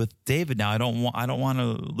bond with David now. I don't want to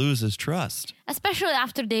lose his trust. Especially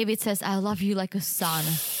after David says, I love you like a son.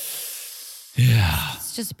 Yeah.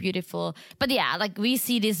 It's just beautiful. But yeah, like we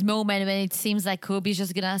see this moment when it seems like Kobe's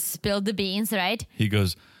just gonna spill the beans, right? He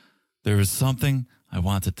goes, there is something I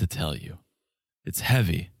wanted to tell you. It's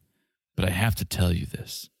heavy, but I have to tell you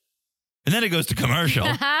this. And then it goes to commercial.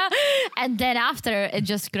 And then after, it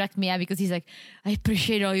just cracked me up because he's like, I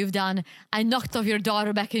appreciate all you've done. I knocked off your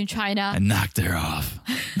daughter back in China. I knocked her off.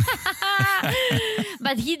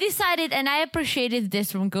 But he decided, and I appreciated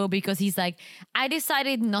this from Kobe because he's like, I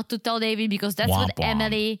decided not to tell David because that's what Womp womp.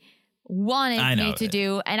 Emily wanted I know. me to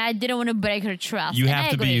do. And I didn't want to break her trust. You And have I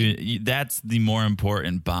to agree. be, that's the more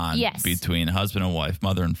important bond Yes. between husband and wife,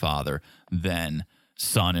 mother and father, than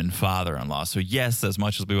son and father-in-law. So yes, as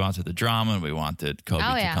much as we wanted the drama and we wanted Kobe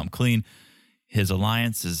Oh, to yeah. come clean, his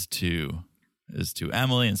alliance is to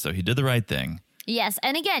Emily, and so he did the right thing. Yes,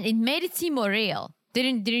 and again, it made it seem more real.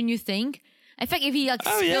 Didn't you think? In fact, if he like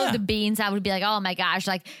Oh, spilled yeah. the beans, I would be like, oh my gosh,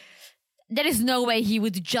 like there is no way he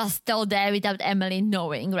would just tell that without Emily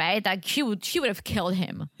knowing, right? Like she would have killed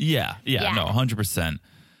him. Yeah, Yeah. no, 100%.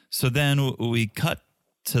 So then we cut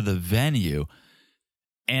to the venue,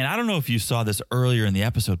 and I don't know if you saw this earlier in the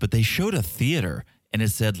episode, but they showed a theater, and it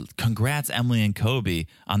said, congrats, Emily and Kobe,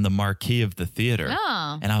 on the marquee of the theater.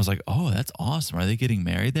 Oh. And I was like, oh, that's awesome. Are they getting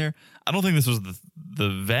married there? I don't think this was the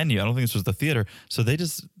venue. I don't think this was the theater. So they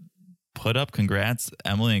just put up congrats,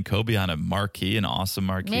 Emily and Kobe, on a marquee, an awesome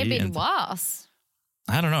marquee. Maybe it and was.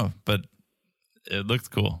 I don't know, but it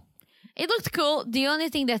looked cool. It looked cool. The only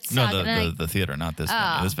thing that No, sucked, and the theater, not this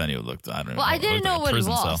venue. This venue looked, I don't know. well, I it didn't looked know like a what it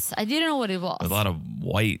prison cell. was. I didn't know what it was. With a lot of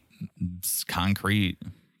white concrete.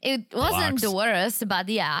 It wasn't blocks. the worst, but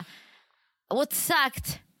yeah. What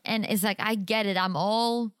sucked, and it's like, I get it. I'm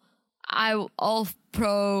all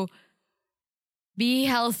pro be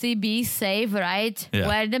healthy, be safe, right? Yeah.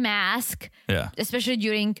 Wear the mask, Yeah. especially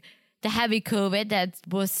during the heavy COVID that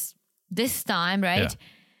was this time, right? Yeah.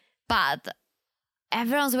 But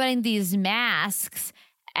everyone's wearing these masks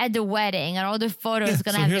at the wedding, and all the photos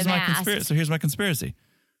gonna so have here's the my masks. conspiracy. So here's my conspiracy,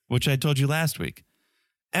 which I told you last week.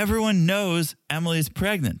 Everyone knows Emily's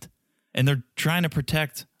pregnant, and they're trying to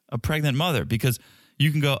protect a pregnant mother because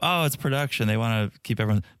you can go, oh, it's production. They want to keep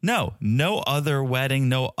everyone. No other wedding,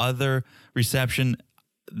 no other reception.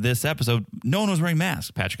 This episode, no one was wearing masks.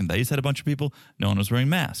 Patrick and Thais had a bunch of people. No one was wearing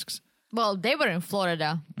masks. Well, they were in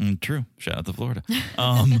Florida True. Shout out to Florida.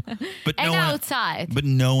 But and no one, outside. but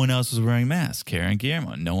no one else was wearing masks. Karen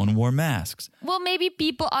Guillermo, no one wore masks. Well, maybe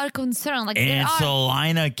people are concerned. Like there In are.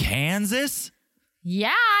 Salina, Kansas? Yeah,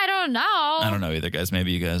 I don't know. I don't know either, guys.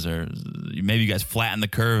 Maybe you guys flattened the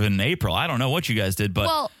curve in April. I don't know what you guys did, but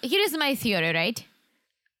Well, here's my theory, right?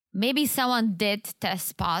 Maybe someone did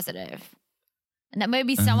test positive. And that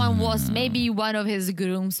maybe someone maybe one of his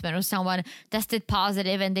groomsmen or someone tested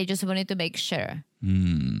positive and they just wanted to make sure.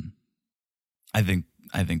 I think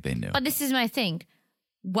I think they knew. But this is my thing.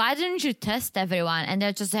 Why didn't you test everyone and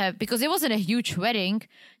then just have, because it wasn't a huge wedding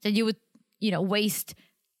that you would, waste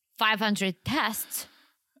 500 tests.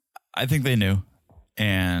 I think they knew.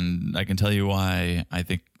 And I can tell you why I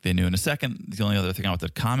think they knew in a second. The only other thing I want to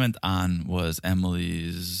comment on was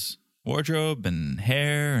Emily's wardrobe and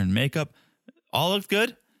hair and makeup. All looked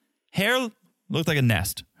good. Hair looked like a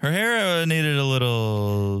nest. Her hair needed a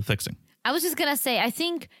little fixing. I was just going to say, I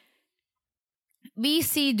think we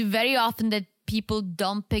see very often that people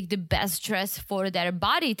don't pick the best dress for their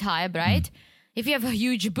body type, right? If you have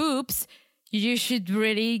huge boobs, you should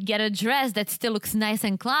really get a dress that still looks nice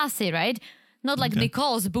and classy, right? Not like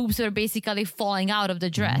Nicole's boobs were basically falling out of the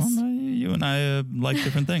dress. Well, you and I like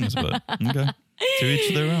different things, but okay. To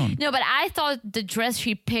each their own. No, but I thought the dress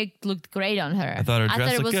she picked looked great on her. I thought her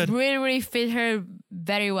dress it looked was good. really fit her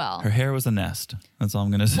very well. Her hair was a nest. That's all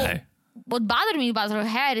I'm going to say. What bothered me about her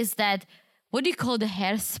hair is that, what do you call the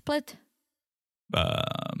hair split?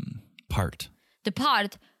 Part. The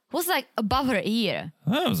part was like above her ear.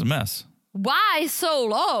 That was a mess. Why so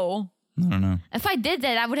low? I don't know. If I did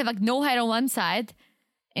that, I would have like no hair on one side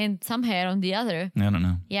and some hair on the other. I don't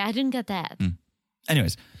know. Yeah, I didn't get that.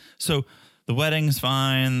 Anyways, so the wedding's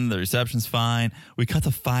fine. The reception's fine. We cut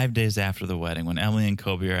to 5 days after the wedding when Emily and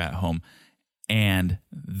Kobe are at home. And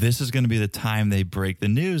this is going to be the time they break the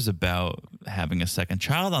news about having a second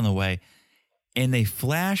child on the way. And they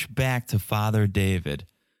flash back to Father David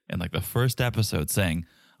in like the first episode saying,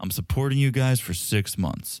 I'm supporting you guys for 6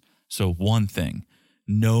 months. So one thing,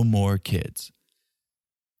 no more kids.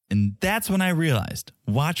 And that's when I realized,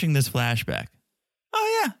 watching this flashback,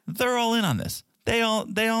 oh yeah, they're all in on this. They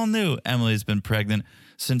all knew Emily's been pregnant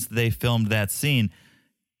since they filmed that scene.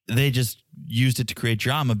 They just used it to create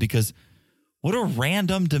drama because what a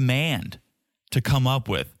random demand to come up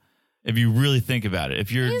with if you really think about it.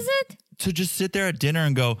 If you're Is it? To just sit there at dinner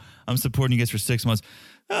and go, I'm supporting you guys for 6 months.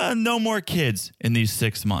 No more kids in these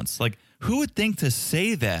 6 months. Like, who would think to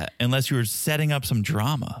say that unless you were setting up some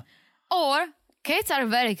drama? Or kids are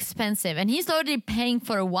very expensive and he's already paying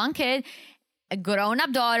for one kid, a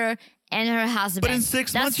grown-up daughter, and her husband. But in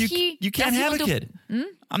 6 months, you can't have a kid.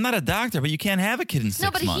 I'm not a doctor, but you can't have a kid in 6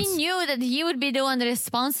 months. No, but he knew that he would be the one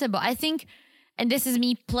responsible. I think, and this is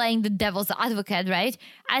me playing the devil's advocate, right?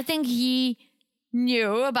 I think he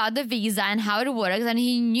knew about the visa and how it works, and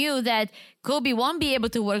he knew that Kobe won't be able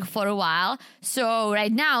to work for a while. So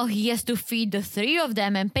right now, he has to feed the three of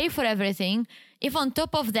them and pay for everything. If on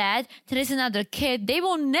top of that, there is another kid, they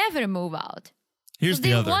will never move out.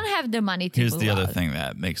 They won't have the money to move out. Here's the other thing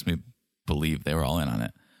that makes me believe they were all in on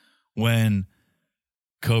it. When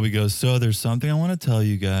Kobe goes, so there's something I want to tell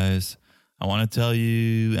you guys. I want to tell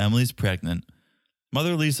you Emily's pregnant.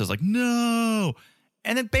 Mother Lisa's like, no.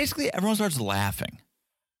 And then basically everyone starts laughing.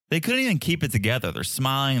 They couldn't even keep it together. They're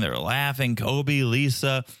smiling. They're laughing. Kobe,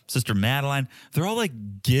 Lisa, Sister Madeline. They're all like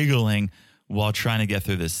giggling while trying to get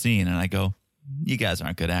through this scene. And I go, you guys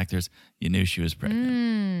aren't good actors. You knew she was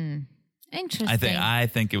pregnant. Interesting. I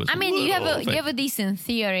think it was. I mean, you have a decent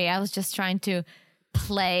theory. I was just trying to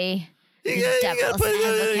play devil's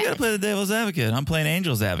advocate. You gotta play the devil's advocate. I'm playing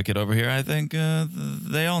angel's advocate over here. I think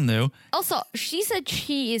they all knew. Also, she said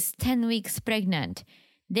she is 10 weeks pregnant.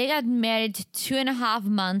 They got married 2.5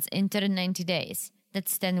 months into the 90 days.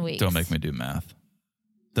 That's 10 weeks. Don't make me do math.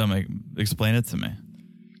 Explain it to me.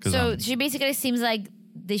 So she basically seems like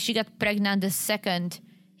she got pregnant the second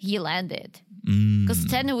he landed. Because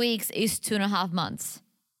 10 weeks is 2.5 months.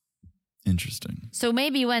 Interesting. So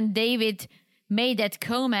maybe when David made that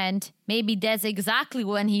comment, maybe that's exactly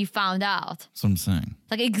when he found out. That's what I'm saying.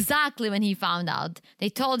 Like exactly when he found out. They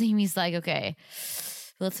told him, he's like, okay,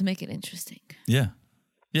 let's make it interesting. Yeah.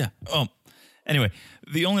 Oh, anyway,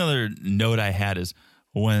 the only other note I had is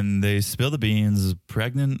when they spill the beans,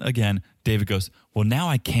 pregnant again, David goes, well, now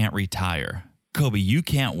I can't retire. Kobe, you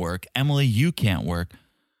can't work. Emily, you can't work.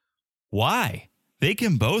 Why? They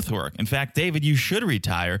can both work. In fact, David, you should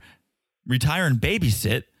retire and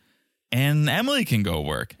babysit, and Emily can go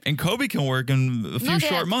work, and Kobe can work in a few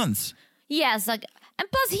short months. Yes, and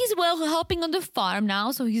plus he's helping on the farm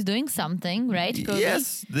now, so he's doing something, right, Kobe?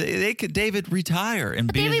 Yes, they could. David retire and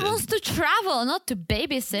but David wants to travel, not to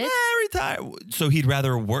babysit. Yeah, retire. So he'd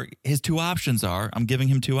rather work. His two options are: I'm giving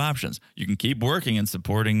him two options. You can keep working and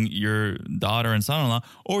supporting your daughter and son-in-law,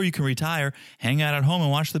 or you can retire, hang out at home, and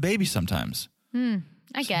watch the baby sometimes.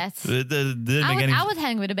 I guess. I would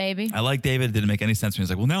hang with the baby. I like David. It didn't make any sense to me. He's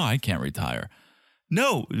like, well, no, I can't retire.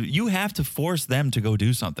 No, you have to force them to go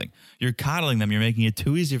do something. You're coddling them. You're making it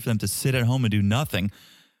too easy for them to sit at home and do nothing.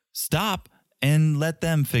 Stop and let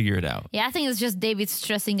them figure it out. Yeah, I think it's just David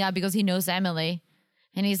stressing out because he knows Emily.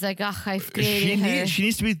 And he's like, "Oh, I've created her." She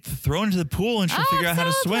needs to be thrown into the pool and she'll figure out how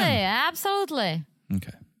to swim. Absolutely.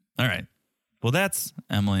 Okay. All right. Well, that's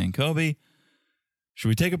Emily and Kobe. Should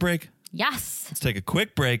we take a break? Yes. Let's take a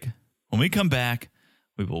quick break. When we come back,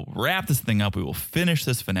 we will wrap this thing up. We will finish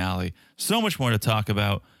this finale. So much more to talk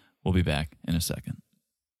about. We'll be back in a second.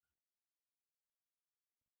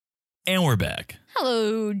 And we're back.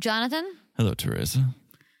 Hello, Jonathan. Hello, Teresa.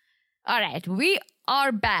 All right, we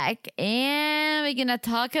are back, and we're gonna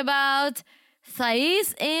talk about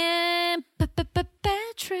Thais and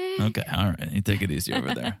Patrick. Okay, all right. You take it easy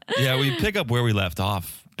over there. Yeah, we pick up where we left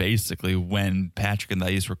off, basically, when Patrick and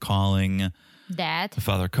Thais were calling Dad.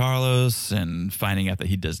 Father Carlos and finding out that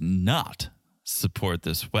he does not support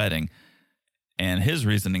this wedding. And his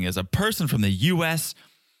reasoning is, a person from the U.S.,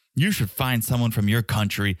 you should find someone from your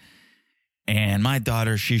country. And my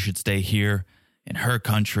daughter, she should stay here in her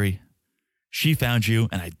country. She found you,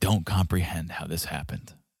 and I don't comprehend how this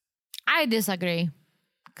happened. I disagree,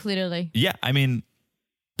 clearly. Yeah, I mean,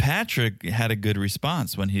 Patrick had a good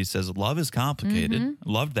response when he says love is complicated.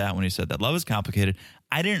 Loved that when he said that. Love is complicated.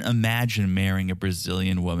 I didn't imagine marrying a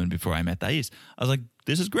Brazilian woman before I met Thais. I was like,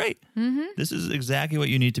 this is great. This is exactly what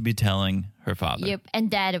you need to be telling her father. Yep,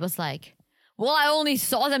 and Dad was like, well, I only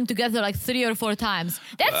saw them together like 3 or 4 times.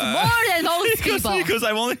 That's more than most people.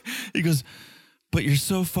 He goes, but you're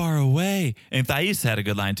so far away. And Thais had a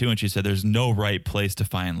good line too, and she said, there's no right place to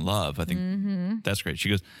find love. I think that's great. She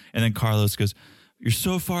goes, and then Carlos goes, you're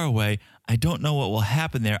so far away. I don't know what will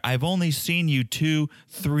happen there. I've only seen you 2,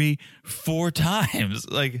 3, 4 times.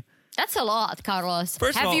 Like, that's a lot, Carlos.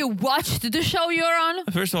 First of Have all- you watched the show you're on?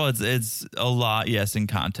 first of all, it's a lot, yes, in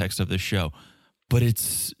context of the show, but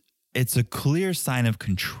it's a clear sign of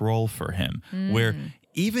control for him, where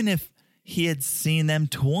even if he had seen them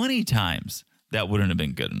 20 times, that wouldn't have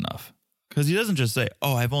been good enough. Because he doesn't just say,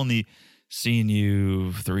 oh, I've only seen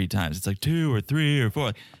you 3 times. It's like 2 or 3 or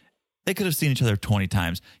 4. They could have seen each other 20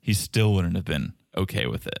 times. He still wouldn't have been okay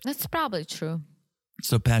with it. That's probably true.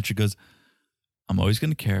 So Patrick goes, I'm always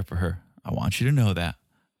going to care for her. I want you to know that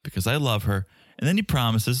because I love her. And then he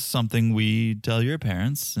promises something we tell your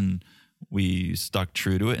parents, and we stuck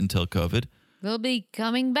true to it until COVID. We'll be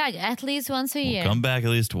coming back at least once a year. Come back at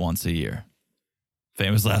least once a year.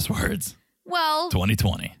 Famous last words. Well,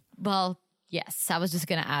 2020. Well, yes, I was just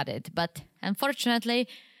going to add it. But unfortunately,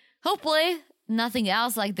 hopefully, nothing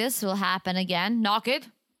else like this will happen again. Knock it.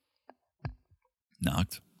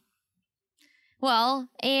 Knocked. Well,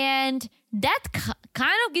 and that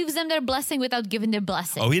kind of gives them their blessing without giving their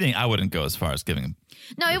blessing. Oh, he didn't. I wouldn't go as far as giving him.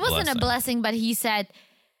 No, it wasn't a blessing, but he said,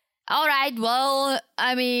 all right, well,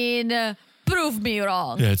 I mean, prove me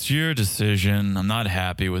wrong. Yeah, it's your decision. I'm not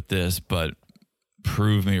happy with this, but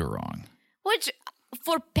prove me wrong. Which,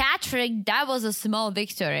 for Patrick, that was a small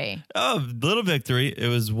victory. Oh, little victory. It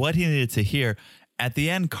was what he needed to hear. At the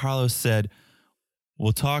end, Carlos said,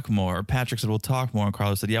 we'll talk more. Patrick said, we'll talk more. And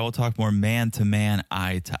Carlos said, yeah, we'll talk more man to man,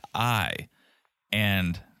 eye to eye.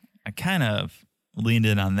 And I kind of leaned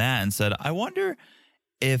in on that and said, I wonder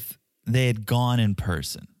if they had gone in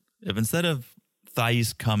person. If instead of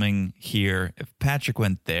Thais coming here, if Patrick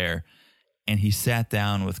went there and he sat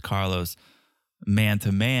down with Carlos man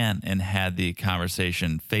to man and had the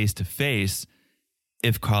conversation face to face,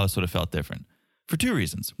 if Carlos would have felt different. For 2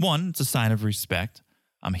 reasons. One, it's a sign of respect.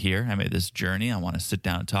 I'm here. I made this journey. I want to sit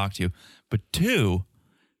down and talk to you. But 2,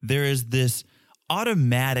 there is this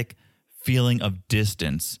automatic feeling of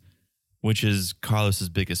distance, which is Carlos's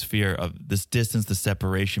biggest fear, of this distance, the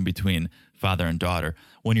separation between father and daughter.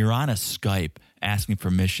 When you're on a Skype asking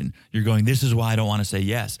permission, you're going, this is why I don't want to say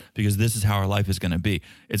yes, because this is how our life is going to be.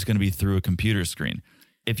 It's going to be through a computer screen.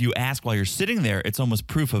 If you ask while you're sitting there, it's almost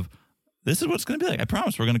proof of, this is what it's going to be like. I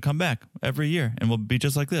promise we're going to come back every year and we'll be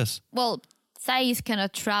just like this. Well, Thais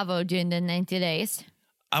cannot travel during the 90 days.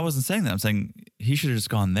 I wasn't saying that. I'm saying he should have just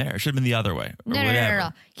gone there. It should have been the other way. Or whatever. No.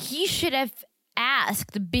 He should have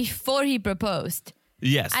asked before he proposed.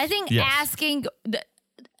 Yes. I think yes. asking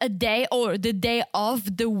a day or the day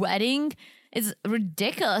of the wedding is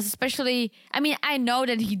ridiculous, especially, I mean, I know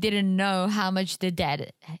that he didn't know how much the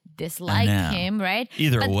dad disliked him, right?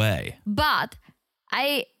 Either way. But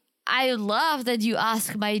I love that you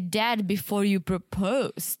asked my dad before you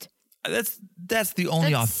proposed. That's the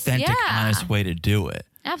only authentic, honest way to do it.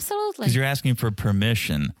 Absolutely. Because you're asking for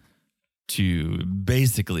permission to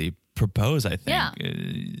basically propose, I think. Yeah.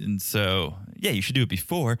 And so, yeah, you should do it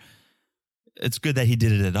before. It's good that he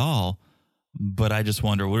did it at all, but I just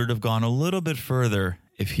wonder, would it have gone a little bit further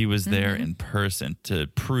if he was there in person to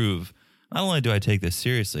prove, not only do I take this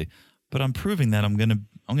seriously, but I'm proving that I'm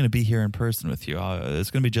gonna be here in person with you.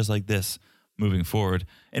 It's gonna be just like this moving forward.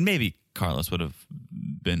 And maybe Carlos would have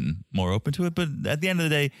been more open to it. But at the end of the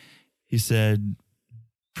day, he said,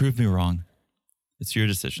 prove me wrong. It's your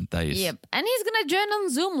decision, Thais. Yep. And he's going to join on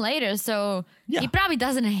Zoom later, so Yeah. he probably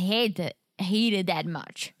doesn't hate it that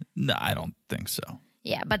much. No, I don't think so.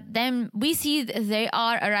 Yeah, but then we see they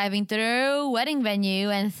are arriving to their wedding venue,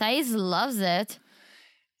 and Thais loves it.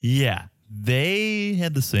 Yeah. They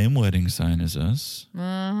had the same wedding sign as us.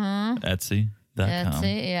 Mm-hmm. Etsy.com. That's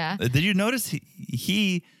it, yeah. Did you notice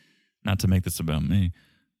he, not to make this about me,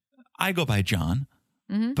 I go by John,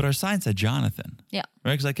 but our sign said Jonathan. Yeah.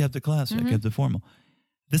 Right? Because I kept it classy. I kept it formal.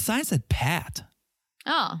 The sign said Pat,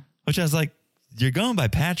 Oh, which I was like, you're going by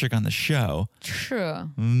Patrick on the show. true.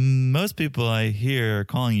 Most people I hear are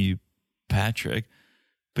calling you Patrick,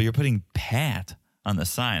 but you're putting Pat on the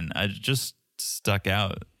sign. It just stuck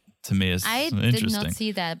out to me as I interesting. did not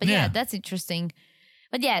see that, but yeah, that's interesting.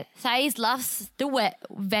 But yeah, Thais loves the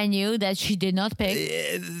venue that she did not pick.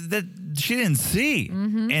 That she didn't see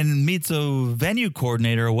and meets a venue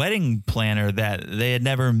coordinator, a wedding planner that they had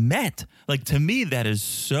never met. Like, to me, that is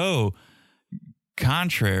so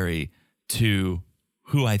contrary to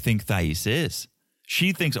who I think Thais is.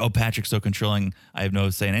 She thinks, oh, Patrick's so controlling, I have no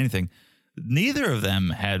say in anything. Neither of them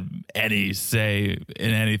had any say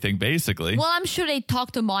in anything, basically. Well, I'm sure they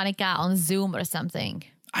talked to Monica on Zoom or something.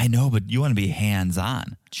 I know, but you want to be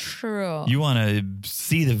hands-on. True. You want to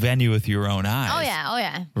see the venue with your own eyes. Oh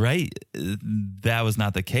yeah. Right? That was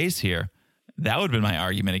not the case here. That would have been my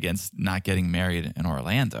argument against not getting married in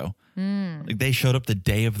Orlando. Like, they showed up the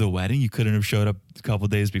day of the wedding. You couldn't have showed up a couple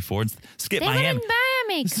days before and skip They were Miami. in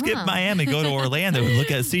Miami. Come Skip on. Miami, go to Orlando,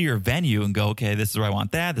 and see your venue and go, okay, this is where I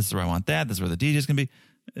want that. This is where I want that. This is where the DJ's going to be.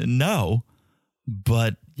 No.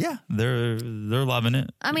 But yeah, they're loving it.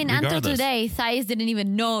 I mean, until regardless. today, Thais didn't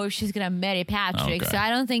even know if she's gonna marry Patrick, Okay. so I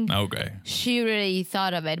don't think Okay. she really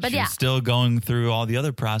thought of it. But She's yeah, still going through all the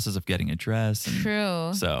other process of getting a dress. And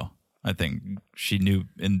true. So I think she knew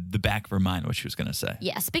in the back of her mind what she was going to say.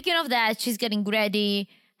 Yeah, speaking of that, she's getting ready.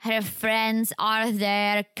 Her friends are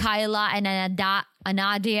there, Kyla and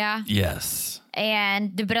Anadia, Yes.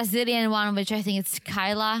 and the Brazilian one, which I think it's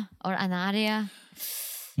Kyla or Anadia.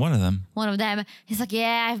 One of them. One of them. He's like,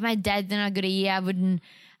 yeah, if my dad didn't agree, I wouldn't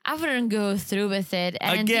go through with it.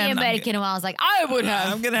 And Again, the American one was like, I would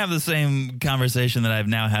have. I'm going to have the same conversation that I've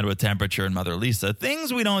now had with Temperature and Mother Lisa.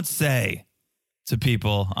 Things we don't say to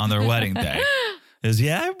people on their wedding day is,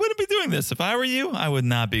 yeah, I wouldn't be doing this. If I were you, I would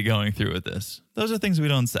not be going through with this. Those are things we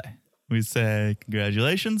don't say. We say,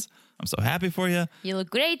 congratulations. I'm so happy for you. You look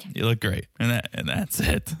great. You look great. And that's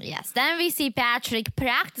it. Yes. Then we see Patrick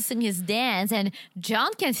practicing his dance, and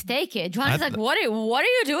John can't take it. John is like, what are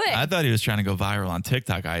you doing? I thought he was trying to go viral on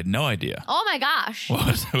TikTok. I had no idea. Oh my gosh.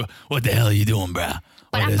 What the hell are you doing, bruh?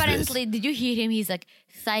 But What is this? apparently, did you hear him? He's like,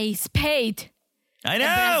 Thais paid I a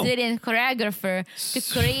know. Brazilian choreographer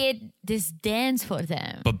to create this dance for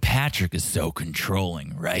them. But Patrick is so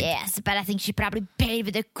controlling, right? Yes, but I think she probably paid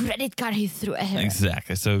with the credit card he threw at her.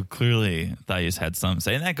 Exactly. So clearly, Thais had some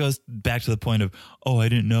say. And that goes back to the point of, oh, I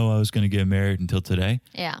didn't know I was going to get married until today.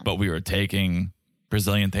 Yeah. But we were taking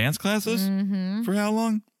Brazilian dance classes for how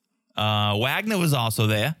long? Wagner was also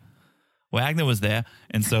there. Wagner was there.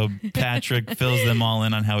 And so Patrick fills them all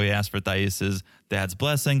in on how he asked for Thais's dad's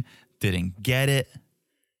blessing. Didn't get it.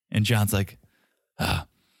 And John's like, her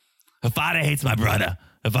father hates my brother.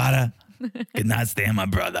 Her father could not stand my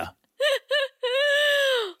brother.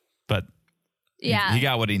 But Yeah. he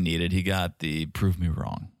got what he needed. He got the prove me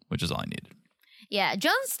wrong, which is all I needed. Yeah,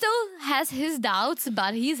 John still has his doubts,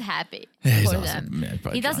 but he's happy Yeah, he's for awesome. them. Yeah,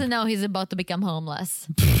 probably He doesn't drunk. know he's about to become homeless.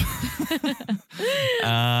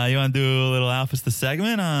 You want to do a little Alphas the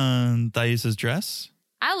segment on Thais's dress?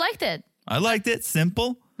 I liked it. I liked it.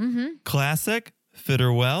 Simple, classic, fit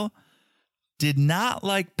her well. Did not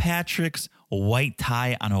like Patrick's white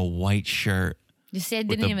tie on a white shirt. You see, I with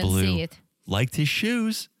didn't the even blue. see it. Liked his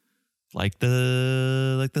shoes. Like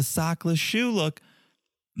the sockless shoe look.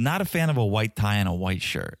 Not a fan of a white tie and a white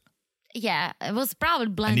shirt. Yeah, it was probably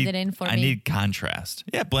blended in for I me. need contrast.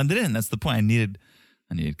 Yeah, blended in. That's the point. I needed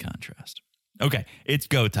contrast. Okay, it's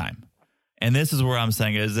go time. And this is where I'm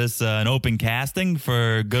saying, is this an open casting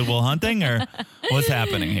for Good Will Hunting or what's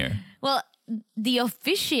happening here? Well, the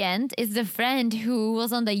officiant is the friend who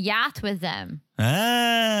was on the yacht with them.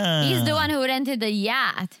 Ah. He's the one who rented the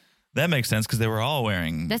yacht. That makes sense because they were all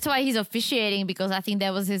wearing. That's why he's officiating, because I think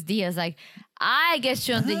that was his deal. It's like, I get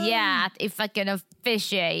you on the yacht if I can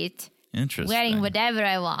officiate, Interesting. wearing whatever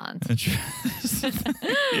I want. Interesting.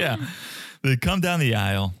 Yeah. They come down the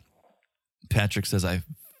aisle. Patrick says, I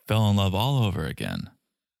fell in love all over again,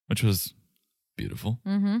 which was beautiful.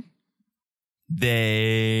 Mm-hmm.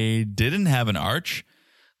 They didn't have an arch.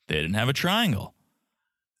 They didn't have a triangle.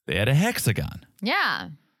 they had a hexagon. Yeah.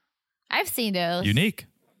 I've seen those. Unique.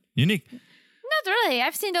 Not really.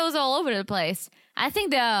 I've seen those all over the place. I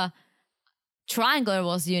think the triangle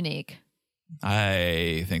was unique.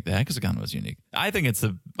 I think the hexagon was unique. I think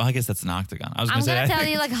I guess that's an octagon. I was I'm going going to to say.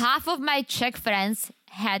 tell you, like, half of my Czech friends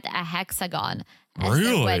had a hexagon as their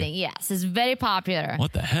Really? wedding. Yes, it's very popular.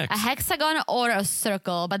 What the heck? A hexagon or a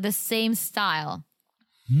circle, but the same style.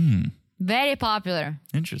 Very popular.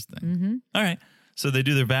 Interesting. All right. So they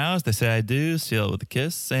do their vows. They say I do, seal it with a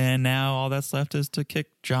kiss. And now all that's left is to kick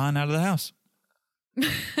John out of the house.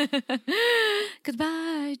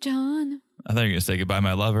 Goodbye, John. I thought you were going to say goodbye,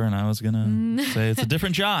 my lover. And I was going to say it's a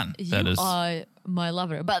different John. That You is are my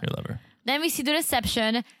lover. But your lover. then we see the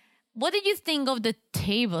reception. What did you think of the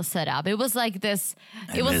table setup? It was like this.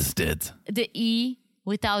 I missed it. The E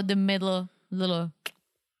without the middle little.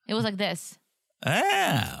 It was like this.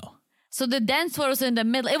 Oh. So the dance floor was in the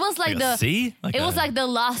middle. It was like a C? It was like the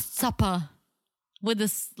Last Supper with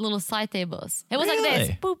the little side tables. It was like this.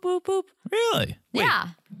 Really? Boop, boop, boop. Really? Wait, Yeah.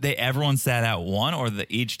 Everyone sat at one, or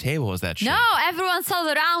each table was that shape? No, everyone sat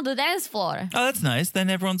around the dance floor. Oh, that's nice. Then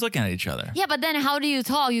everyone's looking at each other. Yeah, but then how do you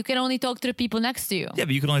talk? You can only talk to the people next to you. Yeah,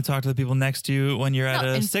 but you can only talk to the people next to you when you're at No,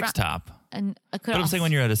 a in six front. top. And But I'm saying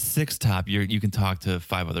when you're at a six top, you can talk to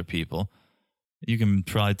 5 other people. You can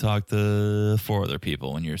probably talk to 4 other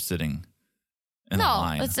people when you're sitting in a No,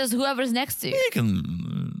 line. it's just whoever's next to you. You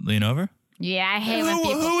can lean over. Yeah, I hate when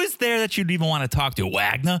people. Who is there that you'd even want to talk to?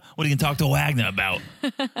 Wagner? What are you going to talk to Wagner about?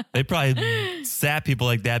 They probably sat people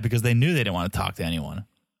like that because they knew they didn't want to talk to anyone.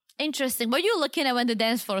 Interesting. What are you looking at when the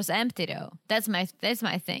dance floor is empty, though? That's my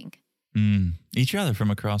thing. Each other from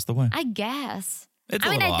across the way. I guess. It's a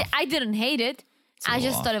I mean, little off. I didn't hate it. a I little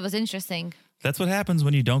just off. thought it was interesting. That's what happens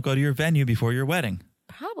when you don't go to your venue before your wedding.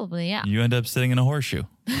 Probably, yeah. You end up sitting in a horseshoe.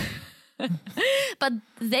 But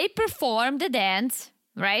they perform the dance,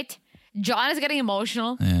 right? John is getting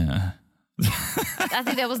emotional. Yeah. I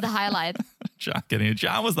think that was the highlight.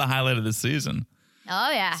 John was the highlight of the season.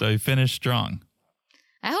 Oh, yeah. So he finished strong.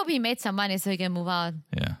 I hope he made some money so he can move out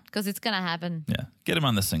Yeah. because it's going to happen. Yeah. Get him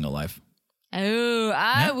on the single life. Oh,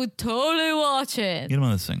 I Yeah. would totally watch it. Get him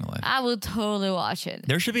on the single life. I would totally watch it.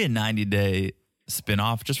 There should be a 90-day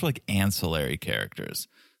spinoff just for like ancillary characters.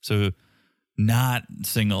 So not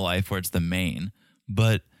single life where it's the main,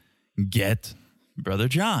 but get Brother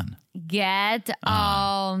John. Get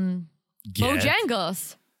Get,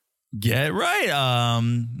 Bojangles. Get right.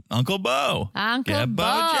 Uncle Bo. Uncle Get Bo.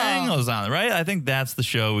 Bojangles on it, right? I think that's the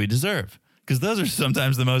show we deserve. Because those are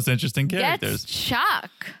sometimes the most interesting Get characters.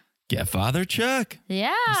 Chuck. Get Father Chuck.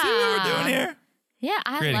 Yeah. See what we're doing here? Yeah,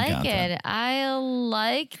 I Creating like content. it. I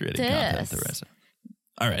like Creating content this. the rest.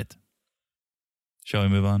 All right. Shall we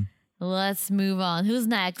move on? Let's move on. Who's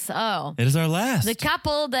next? Oh. It is our last. The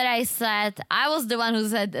couple that I said, I was the one who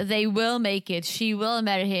said they will make it. She will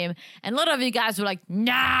marry him. And a lot of you guys were like,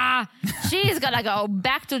 nah, she's going to go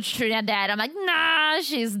back to Trinidad. I'm like, nah,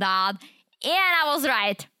 she's not. And I was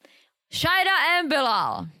right. Shaida and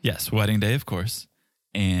Bilal. Yes, wedding day, of course.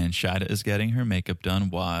 And Shaida is getting her makeup done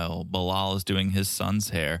while Bilal is doing his son's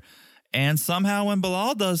hair. And somehow when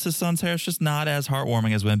Bilal does his son's hair, it's just not as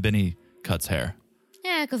heartwarming as when Benny cuts hair.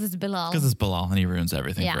 Yeah, because it's Bilal. Because it's Bilal and he ruins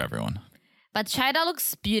everything Yeah. for everyone. But Shaida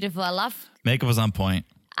looks beautiful. Makeup was on point.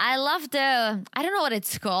 I love I don't know what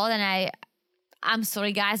it's called. And I'm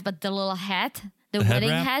sorry, guys, but the little hat, the head wedding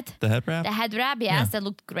wrap? hat. The head wrap? The head wrap, yes, Yeah. that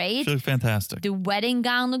looked great. She looked fantastic. The wedding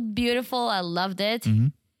gown looked beautiful. I loved it.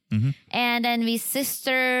 And then the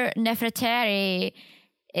sister Nefertari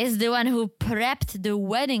is the one who prepped the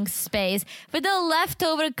wedding space with the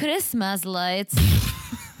leftover Christmas lights.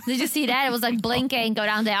 Did you see that? It was like blinking, go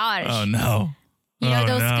down the arch. Oh, no. You know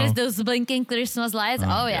Oh, no. those blinking Christmas lights? Oh,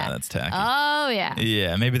 God, yeah. that's tacky. Oh, yeah.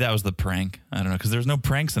 Yeah, maybe that was the prank. I don't know, because there's no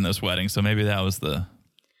pranks in this wedding, so maybe that was the...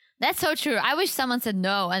 That's so true. I wish someone said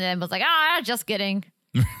no and then was like, just kidding.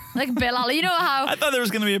 Like Bilal, you know how... I thought there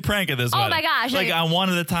was going to be a prank at this wedding. my gosh, Like like- on one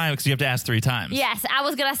at a time, because you have to ask 3 times. Yes, I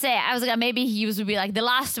was gonna say, maybe he would be like, the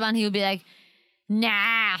last one, he would be like,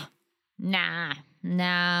 nah, no.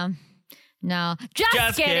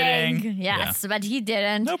 Just kidding. Yes, but he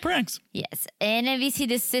didn't. No pranks. Yes. And then we see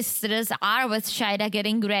the sisters are with Shaida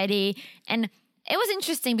getting ready. And it was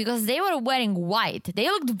interesting because they were wearing white. They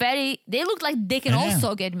looked like they can Yeah.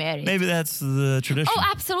 also get married. Maybe that's the tradition. Oh,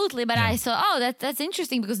 absolutely. But I saw, that's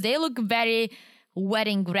interesting because they look very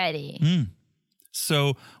wedding ready.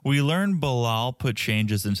 So we learned Bilal put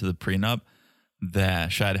changes into the prenup that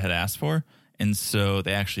Shaida had asked for. And so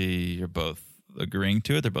they actually are both agreeing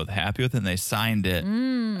to it. They're both happy with it. And they signed it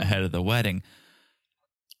ahead of the wedding.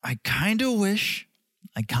 I kind of wish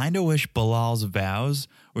Bilal's vows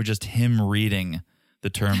were just him reading the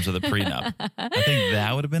terms of the prenup. I think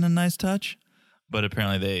that would have been a nice touch, but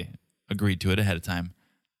apparently they agreed to it ahead of time.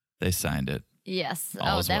 They signed it. Yes.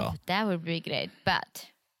 All is well. That would be great. But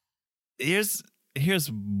Here's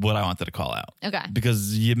what I wanted to call out. okay.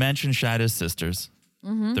 Because you mentioned Shaida's sisters.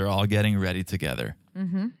 They're all getting ready together.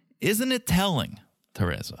 Isn't it telling,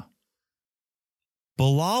 Teresa?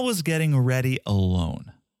 Bilal was getting ready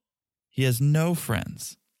alone. He has no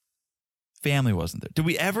friends. Family wasn't there. Did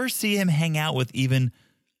we ever see him hang out with even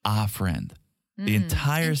a friend? The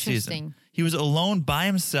entire season. He was alone by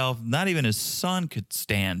himself. Not even his son could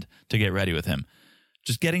stand to get ready with him.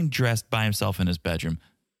 Just getting dressed by himself in his bedroom,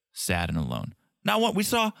 sad and alone. Now what we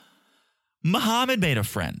saw, Muhammad made a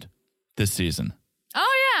friend this season.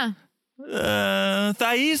 Oh, yeah.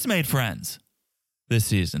 Thais made friends this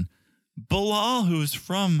season. Bilal, who's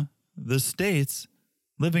from the States,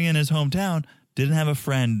 living in his hometown, didn't have a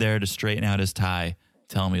friend there to straighten out his tie,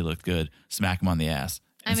 tell him he looked good, smack him on the ass,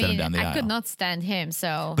 and send him down the aisle. I could not stand him,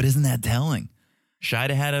 so. But isn't that telling?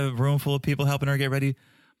 Shaida had a room full of people helping her get ready.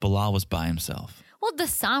 Bilal was by himself. Well, the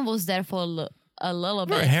son was there for a little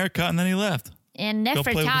For bit. a haircut, and then he left. And Go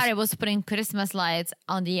play with Nefertari was putting Christmas lights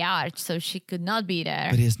on the arch, so she could not be there.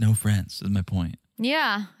 But he has no friends, is my point.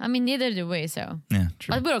 Yeah, I mean, neither do we, so. Yeah,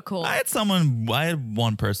 true. But we were cool. I had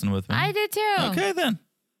one person with me. I did too. Okay, then.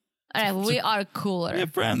 All right, we are cooler. We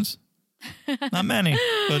have friends. Not many,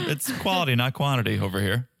 but it's quality, not quantity over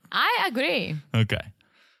here. I agree. Okay.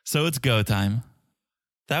 So it's go time.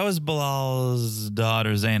 That was Bilal's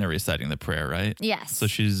daughter, Zaina, reciting the prayer, right? Yes. So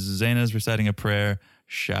Zaina's reciting a prayer.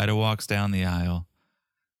 Shaida walks down the aisle.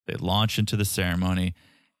 They launch into the ceremony.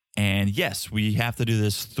 And yes, we have to do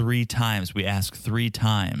this 3 times. We ask 3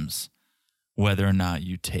 times whether or not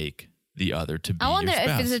you take the other to be I wonder your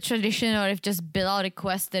spouse. if it's a tradition or if just Bilal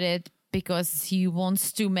requested it because he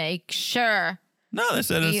wants to make sure. No, they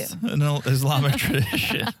said it's an Islamic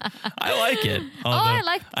tradition. I like it. Although I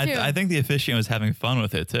like it too. I think the officiant was having fun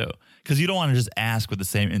with it too. Because you don't want to just ask with the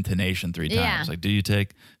same intonation 3 times. Yeah. Like, do you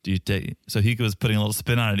take? So he was putting a little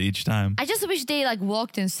spin on it each time. I just wish they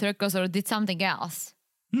walked in circles or did something else.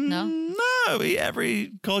 No? No,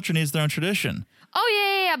 every culture needs their own tradition.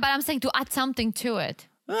 Oh, yeah, but I'm saying to add something to it.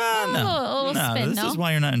 No, a little spin, this is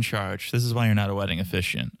why you're not in charge. This is why you're not a wedding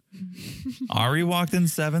officiant. Ari walked in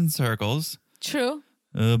 7 circles. True.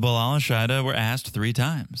 Bilal and Shaida were asked 3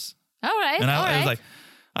 times. All right. And all I right. was like,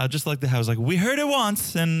 I was like, we heard it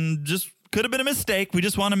once and just could have been a mistake. We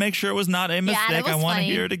just want to make sure it was not a mistake. that was I want to funny.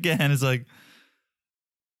 hear it again. It's like,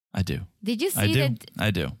 I do. Did you I see do. that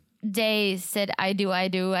I do. they said, I do,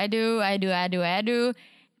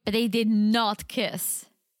 but they did not kiss.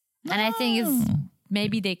 And I think it's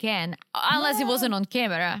maybe they can, unless it wasn't on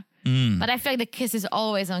camera. But I feel like the kiss is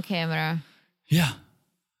always on camera. Yeah.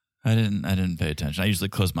 I didn't pay attention. I usually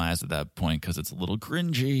close my eyes at that point because it's a little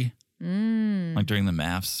cringy. Like during the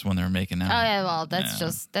maths when they were making out. Oh yeah, well that's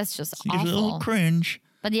just It's usually a little awful. cringe.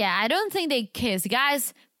 But yeah, I don't think they kissed.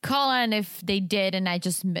 Guys, call in if they did and I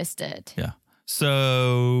just missed it. Yeah.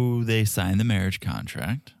 So they signed the marriage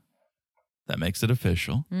contract. That makes it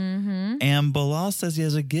official. Mm-hmm. And Bilal says he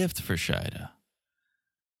has a gift for Shaida.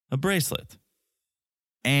 A bracelet.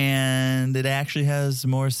 And it actually has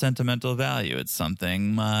more sentimental value. It's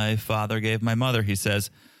something my father gave my mother. It says,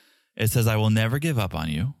 I will never give up on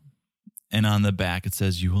you. And on the back, it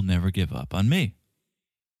says, you will never give up on me.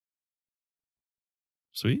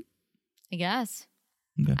 Sweet. I guess.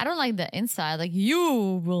 Okay. I don't like the inside. Like,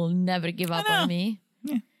 you will never give up on me.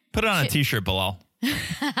 Yeah. Put it on a t-shirt, Bilal.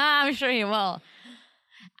 I'm sure he will.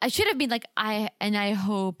 I should have been like, I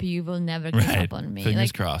hope you will never give up on me. Fingers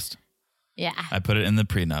Like, crossed. yeah. I put it in the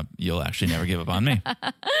prenup. You'll actually never give up on me.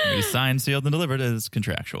 We signed, sealed, and delivered. It's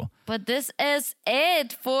contractual. But this is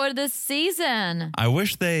it for the season. I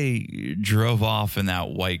wish they drove off in that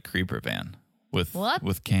white creeper van with What?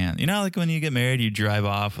 with cans. You know, like when you get married, you drive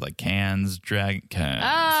off with like cans, drag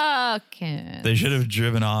cans. Okay. They should have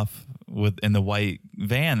driven off in the white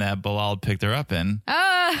van that Bilal picked her up in.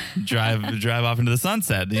 Drive off into the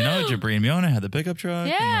sunset. You know, Jabri and Miona had the pickup truck.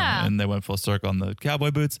 Yeah. And they went full circle on the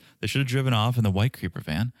cowboy boots. They should have driven off in the white creeper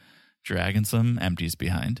van, dragging some empties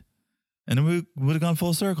behind. And then we would have gone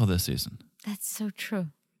full circle this season. That's so true.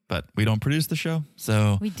 But we don't produce the show,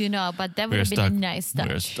 so We do not, but that would we're have been a stuck. nice touch.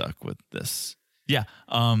 We're stuck with this. Yeah.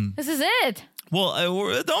 This is it.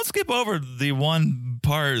 Well, don't skip over the one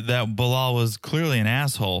part that Bilal was clearly an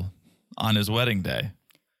asshole on his wedding day.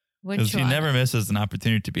 Because Which he one? never misses an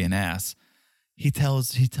opportunity to be an ass. He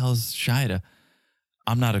tells Shaida,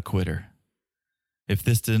 I'm not a quitter. If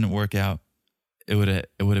this didn't work out, it would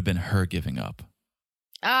have been her giving up.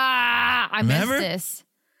 I Remember? missed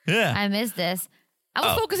this. Yeah. I missed this. I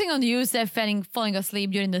was focusing on Yusef falling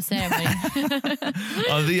asleep during the ceremony.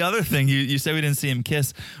 Oh, the other thing, you said we didn't see him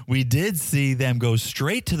kiss. We did see them go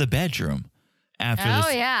straight to the bedroom after this. Oh,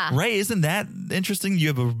 yeah. Right? Isn't that interesting? You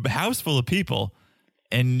have a house full of people,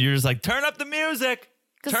 and you're just like, turn up the music.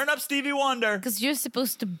 Turn up Stevie Wonder. Because you're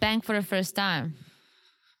supposed to bang for the first time.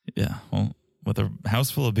 Yeah. Well, with a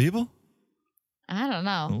house full of people? I don't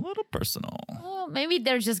A know. little personal. Well, maybe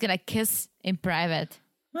they're just going to kiss in private.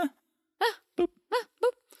 Boop. Boop.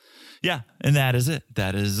 Yeah, and that is it.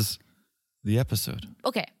 That is the episode.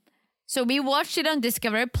 Okay. So we watched it on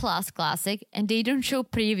Discovery Plus Classic, and they don't show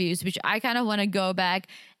previews, which I kind of want to go back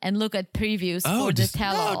and look at previews for the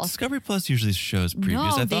tell-all. Discovery Plus usually shows previews,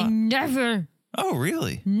 No, I they thought. never. Oh,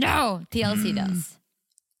 really? No, TLC does.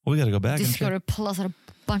 Well, we got to go back and Discovery check. Plus are a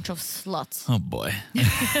bunch of sluts. Oh, boy.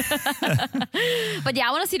 But yeah,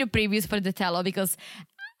 I want to see the previews for the tell-all because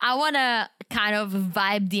I want to kind of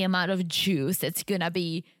vibe the amount of juice that's going to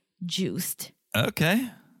be juiced. Okay.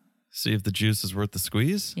 See if the juice is worth the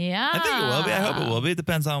squeeze? Yeah. I think it will be. I hope it will be. It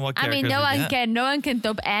depends on what I characters mean, no we one get. can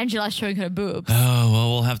top Angela showing her boobs. Oh, well,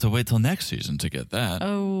 we'll have to wait till next season to get that.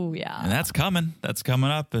 Oh, yeah. And that's coming. That's coming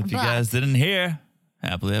up. If you But- guys didn't hear,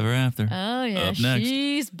 Happily Ever After. Oh yeah, Up next.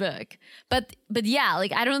 she's back. But yeah,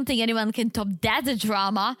 like I don't think anyone can top that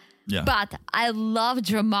drama. Yeah. But I love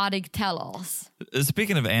dramatic tell-alls.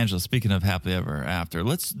 Speaking of Angela, speaking of Happily Ever After,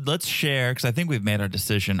 let's share, because I think we've made our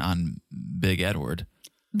decision on Big Edward.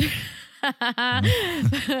 Big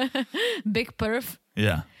perf.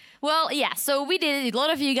 Yeah. Well, yeah, so we did. A lot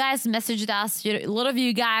of you guys messaged us. A lot of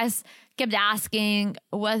you guys kept asking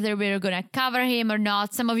whether we were going to cover him or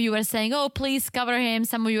not. Some of you were saying, oh, please cover him.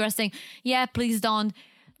 Some of you were saying, yeah, please don't.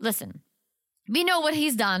 Listen, we know what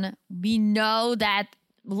he's done. We know that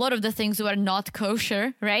a lot of the things were not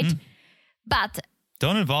kosher, right? But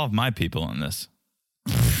Don't involve my people in this.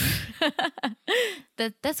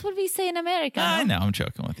 that's what we say in America. I no? know. I'm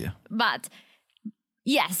joking with you. But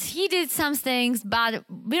yes, he did some things, but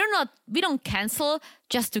we don't cancel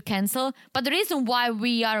just to cancel. But the reason why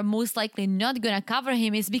we are most likely not going to cover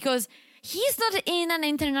him is because he's not in an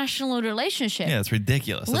international relationship. Yeah, it's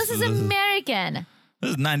ridiculous. This is American.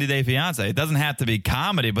 This is 90 Day Fiancé. It doesn't have to be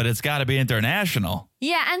comedy, but it's got to be international.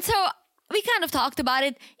 Yeah, and so we kind of talked about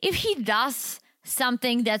it. If he does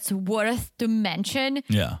something that's worth to mention,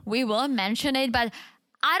 Yeah. we will mention it. But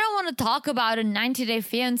I don't want to talk about a 90 Day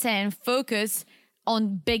Fiancé and focus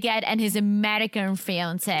on Big Ed and his American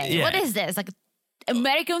fiancé. Yeah. What is this? Like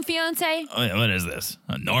American fiancé? What is this?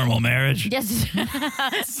 A normal marriage? Yes.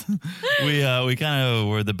 We kind of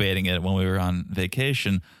were debating it when we were on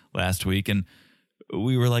vacation last week, and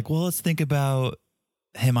we were like, well, let's think about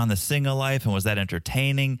him on the single life, and was that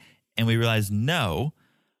entertaining? And we realized, no,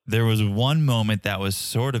 there was one moment that was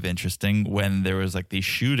sort of interesting when there was like the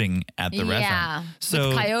shooting at the restaurant.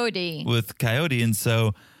 With Coyote. With Coyote. And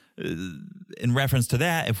so in reference to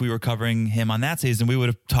that, if we were covering him on that season, we would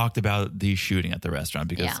have talked about the shooting at the restaurant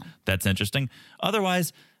because that's interesting.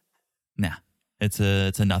 Otherwise, nah, it's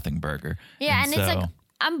a nothing burger. Yeah, and it's like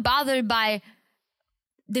I'm bothered by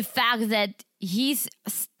the fact that he's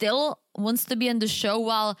still wants to be on the show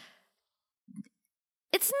while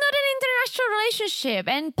it's not an international relationship,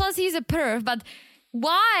 and plus he's a perv. But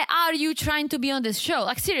why are you trying to be on this show?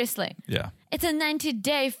 Like seriously, yeah. it's a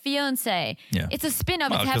 90-day fiancé. Yeah. It's a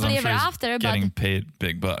spin-off. Well, It's 'cause Happily I'm Ever sure he's After. getting But paid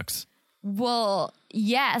big bucks. well,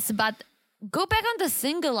 yes, but go back on the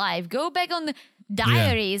single life. Go back on the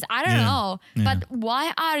diaries. I don't know. Yeah. But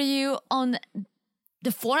why are you on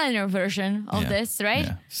the foreigner version of this, right?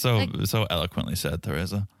 Yeah. So eloquently said,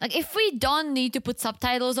 Teresa. Like, if we don't need to put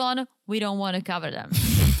subtitles on, we don't want to cover them.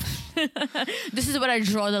 This is where I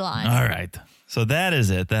draw the line. All right. So that is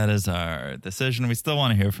it. That is our decision. We still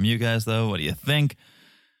want to hear from you guys, though. What do you think?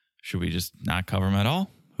 Should we just not cover them at all?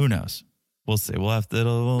 Who knows? We'll see. We'll have to.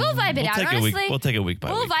 We'll vibe it out, take honestly. We'll take a week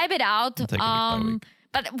by We'll week. vibe it out. We'll take it week by week.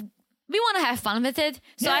 But we want to have fun with it.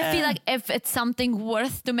 So I feel Yeah. like if it's something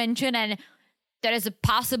worth to mention and there is a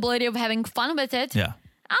possibility of having fun with it, Yeah.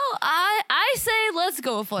 I say let's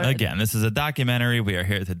go for it. Again, this is a documentary. We are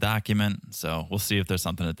here to document. So we'll see if there's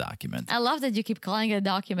something to document. I love that you keep calling it a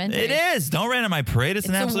documentary. It is. Don't rain on my parade. It's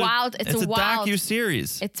an It's a absolute. wild- it's a wild-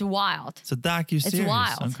 docu-series. It's wild. It's a docu-series.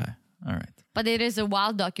 wild. Okay. All right. But it is a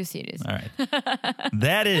wild docuseries. All right.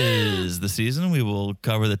 That is the season. We will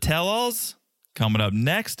cover the tell-alls coming up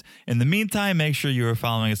next. In the meantime, make sure you are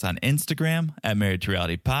following us on Instagram at Married to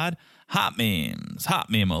Reality Pod. Hot memes. Hot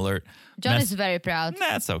meme alert. John is very proud.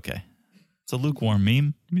 That's okay. It's a lukewarm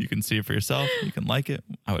meme. You can see it for yourself. You can like it.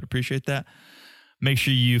 I would appreciate that. Make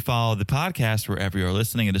sure you follow the podcast wherever you're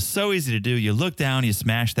listening. It is so easy to do. You look down, you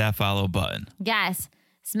smash that follow button. Guys,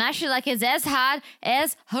 smash it like it's as hot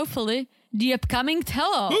as, hopefully, the upcoming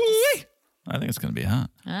Telos. I think it's going to be hot.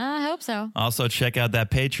 I hope so. Also, check out that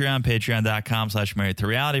Patreon,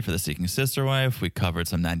 patreon.com/married2reality for the Seeking Sister Wife. We covered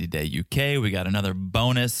some 90-day UK. We got another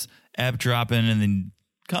bonus ep dropping in the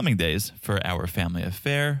coming days for our Family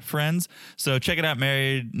Affair friends. So check it out,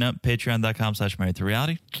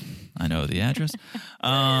 patreon.com/married2reality. I know the address.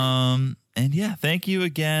 And yeah, thank you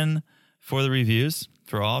again for the reviews.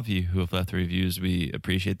 For all of you who have left the reviews, we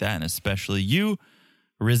appreciate that. And especially you,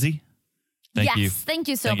 Rizzy. Thank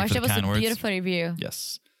you so much. That was a beautiful review.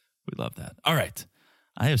 Yes, we love that. All right.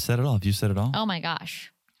 I have said it all. Have you said it all? Oh my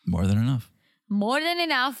gosh. More than enough. More than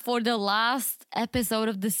enough for the last episode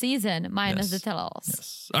of the season, minus the tell-alls.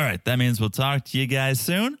 Yes. All right. That means we'll talk to you guys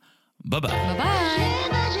soon. Bye-bye. Bye-bye.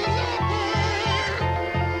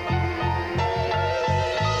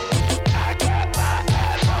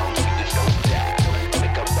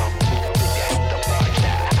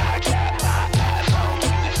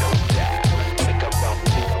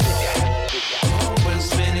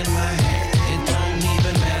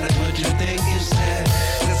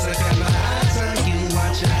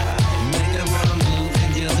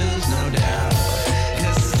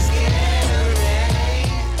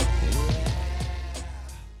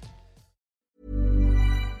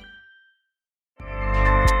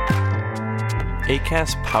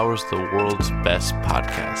 Acast powers the world's best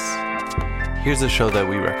podcasts. Here's a show that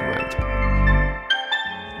we recommend.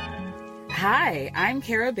 Hi, I'm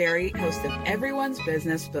Kara Berry, host of Everyone's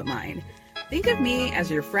Business But Mine. Think of me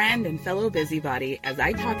as your friend and fellow busybody as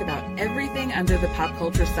I talk about everything under the pop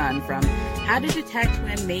culture sun, from how to detect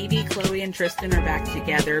when maybe Chloe and Tristan are back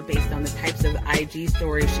together based on the types of IG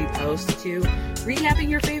stories she posts, to recapping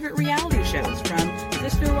your favorite reality shows, from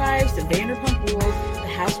Sister Wives to Vanderpump Rules, the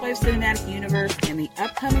Housewives Cinematic Universe, and the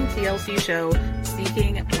upcoming TLC show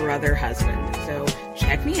Seeking Brother Husband. So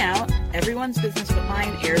check me out. Everyone's Business But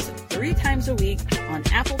Mine airs 3 times a week on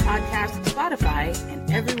Apple Podcasts, Spotify,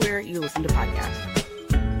 and everywhere you listen to podcasts.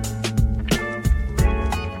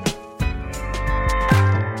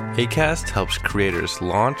 Acast helps creators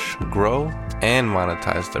launch, grow, and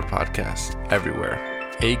monetize their podcasts everywhere.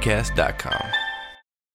 Acast.com.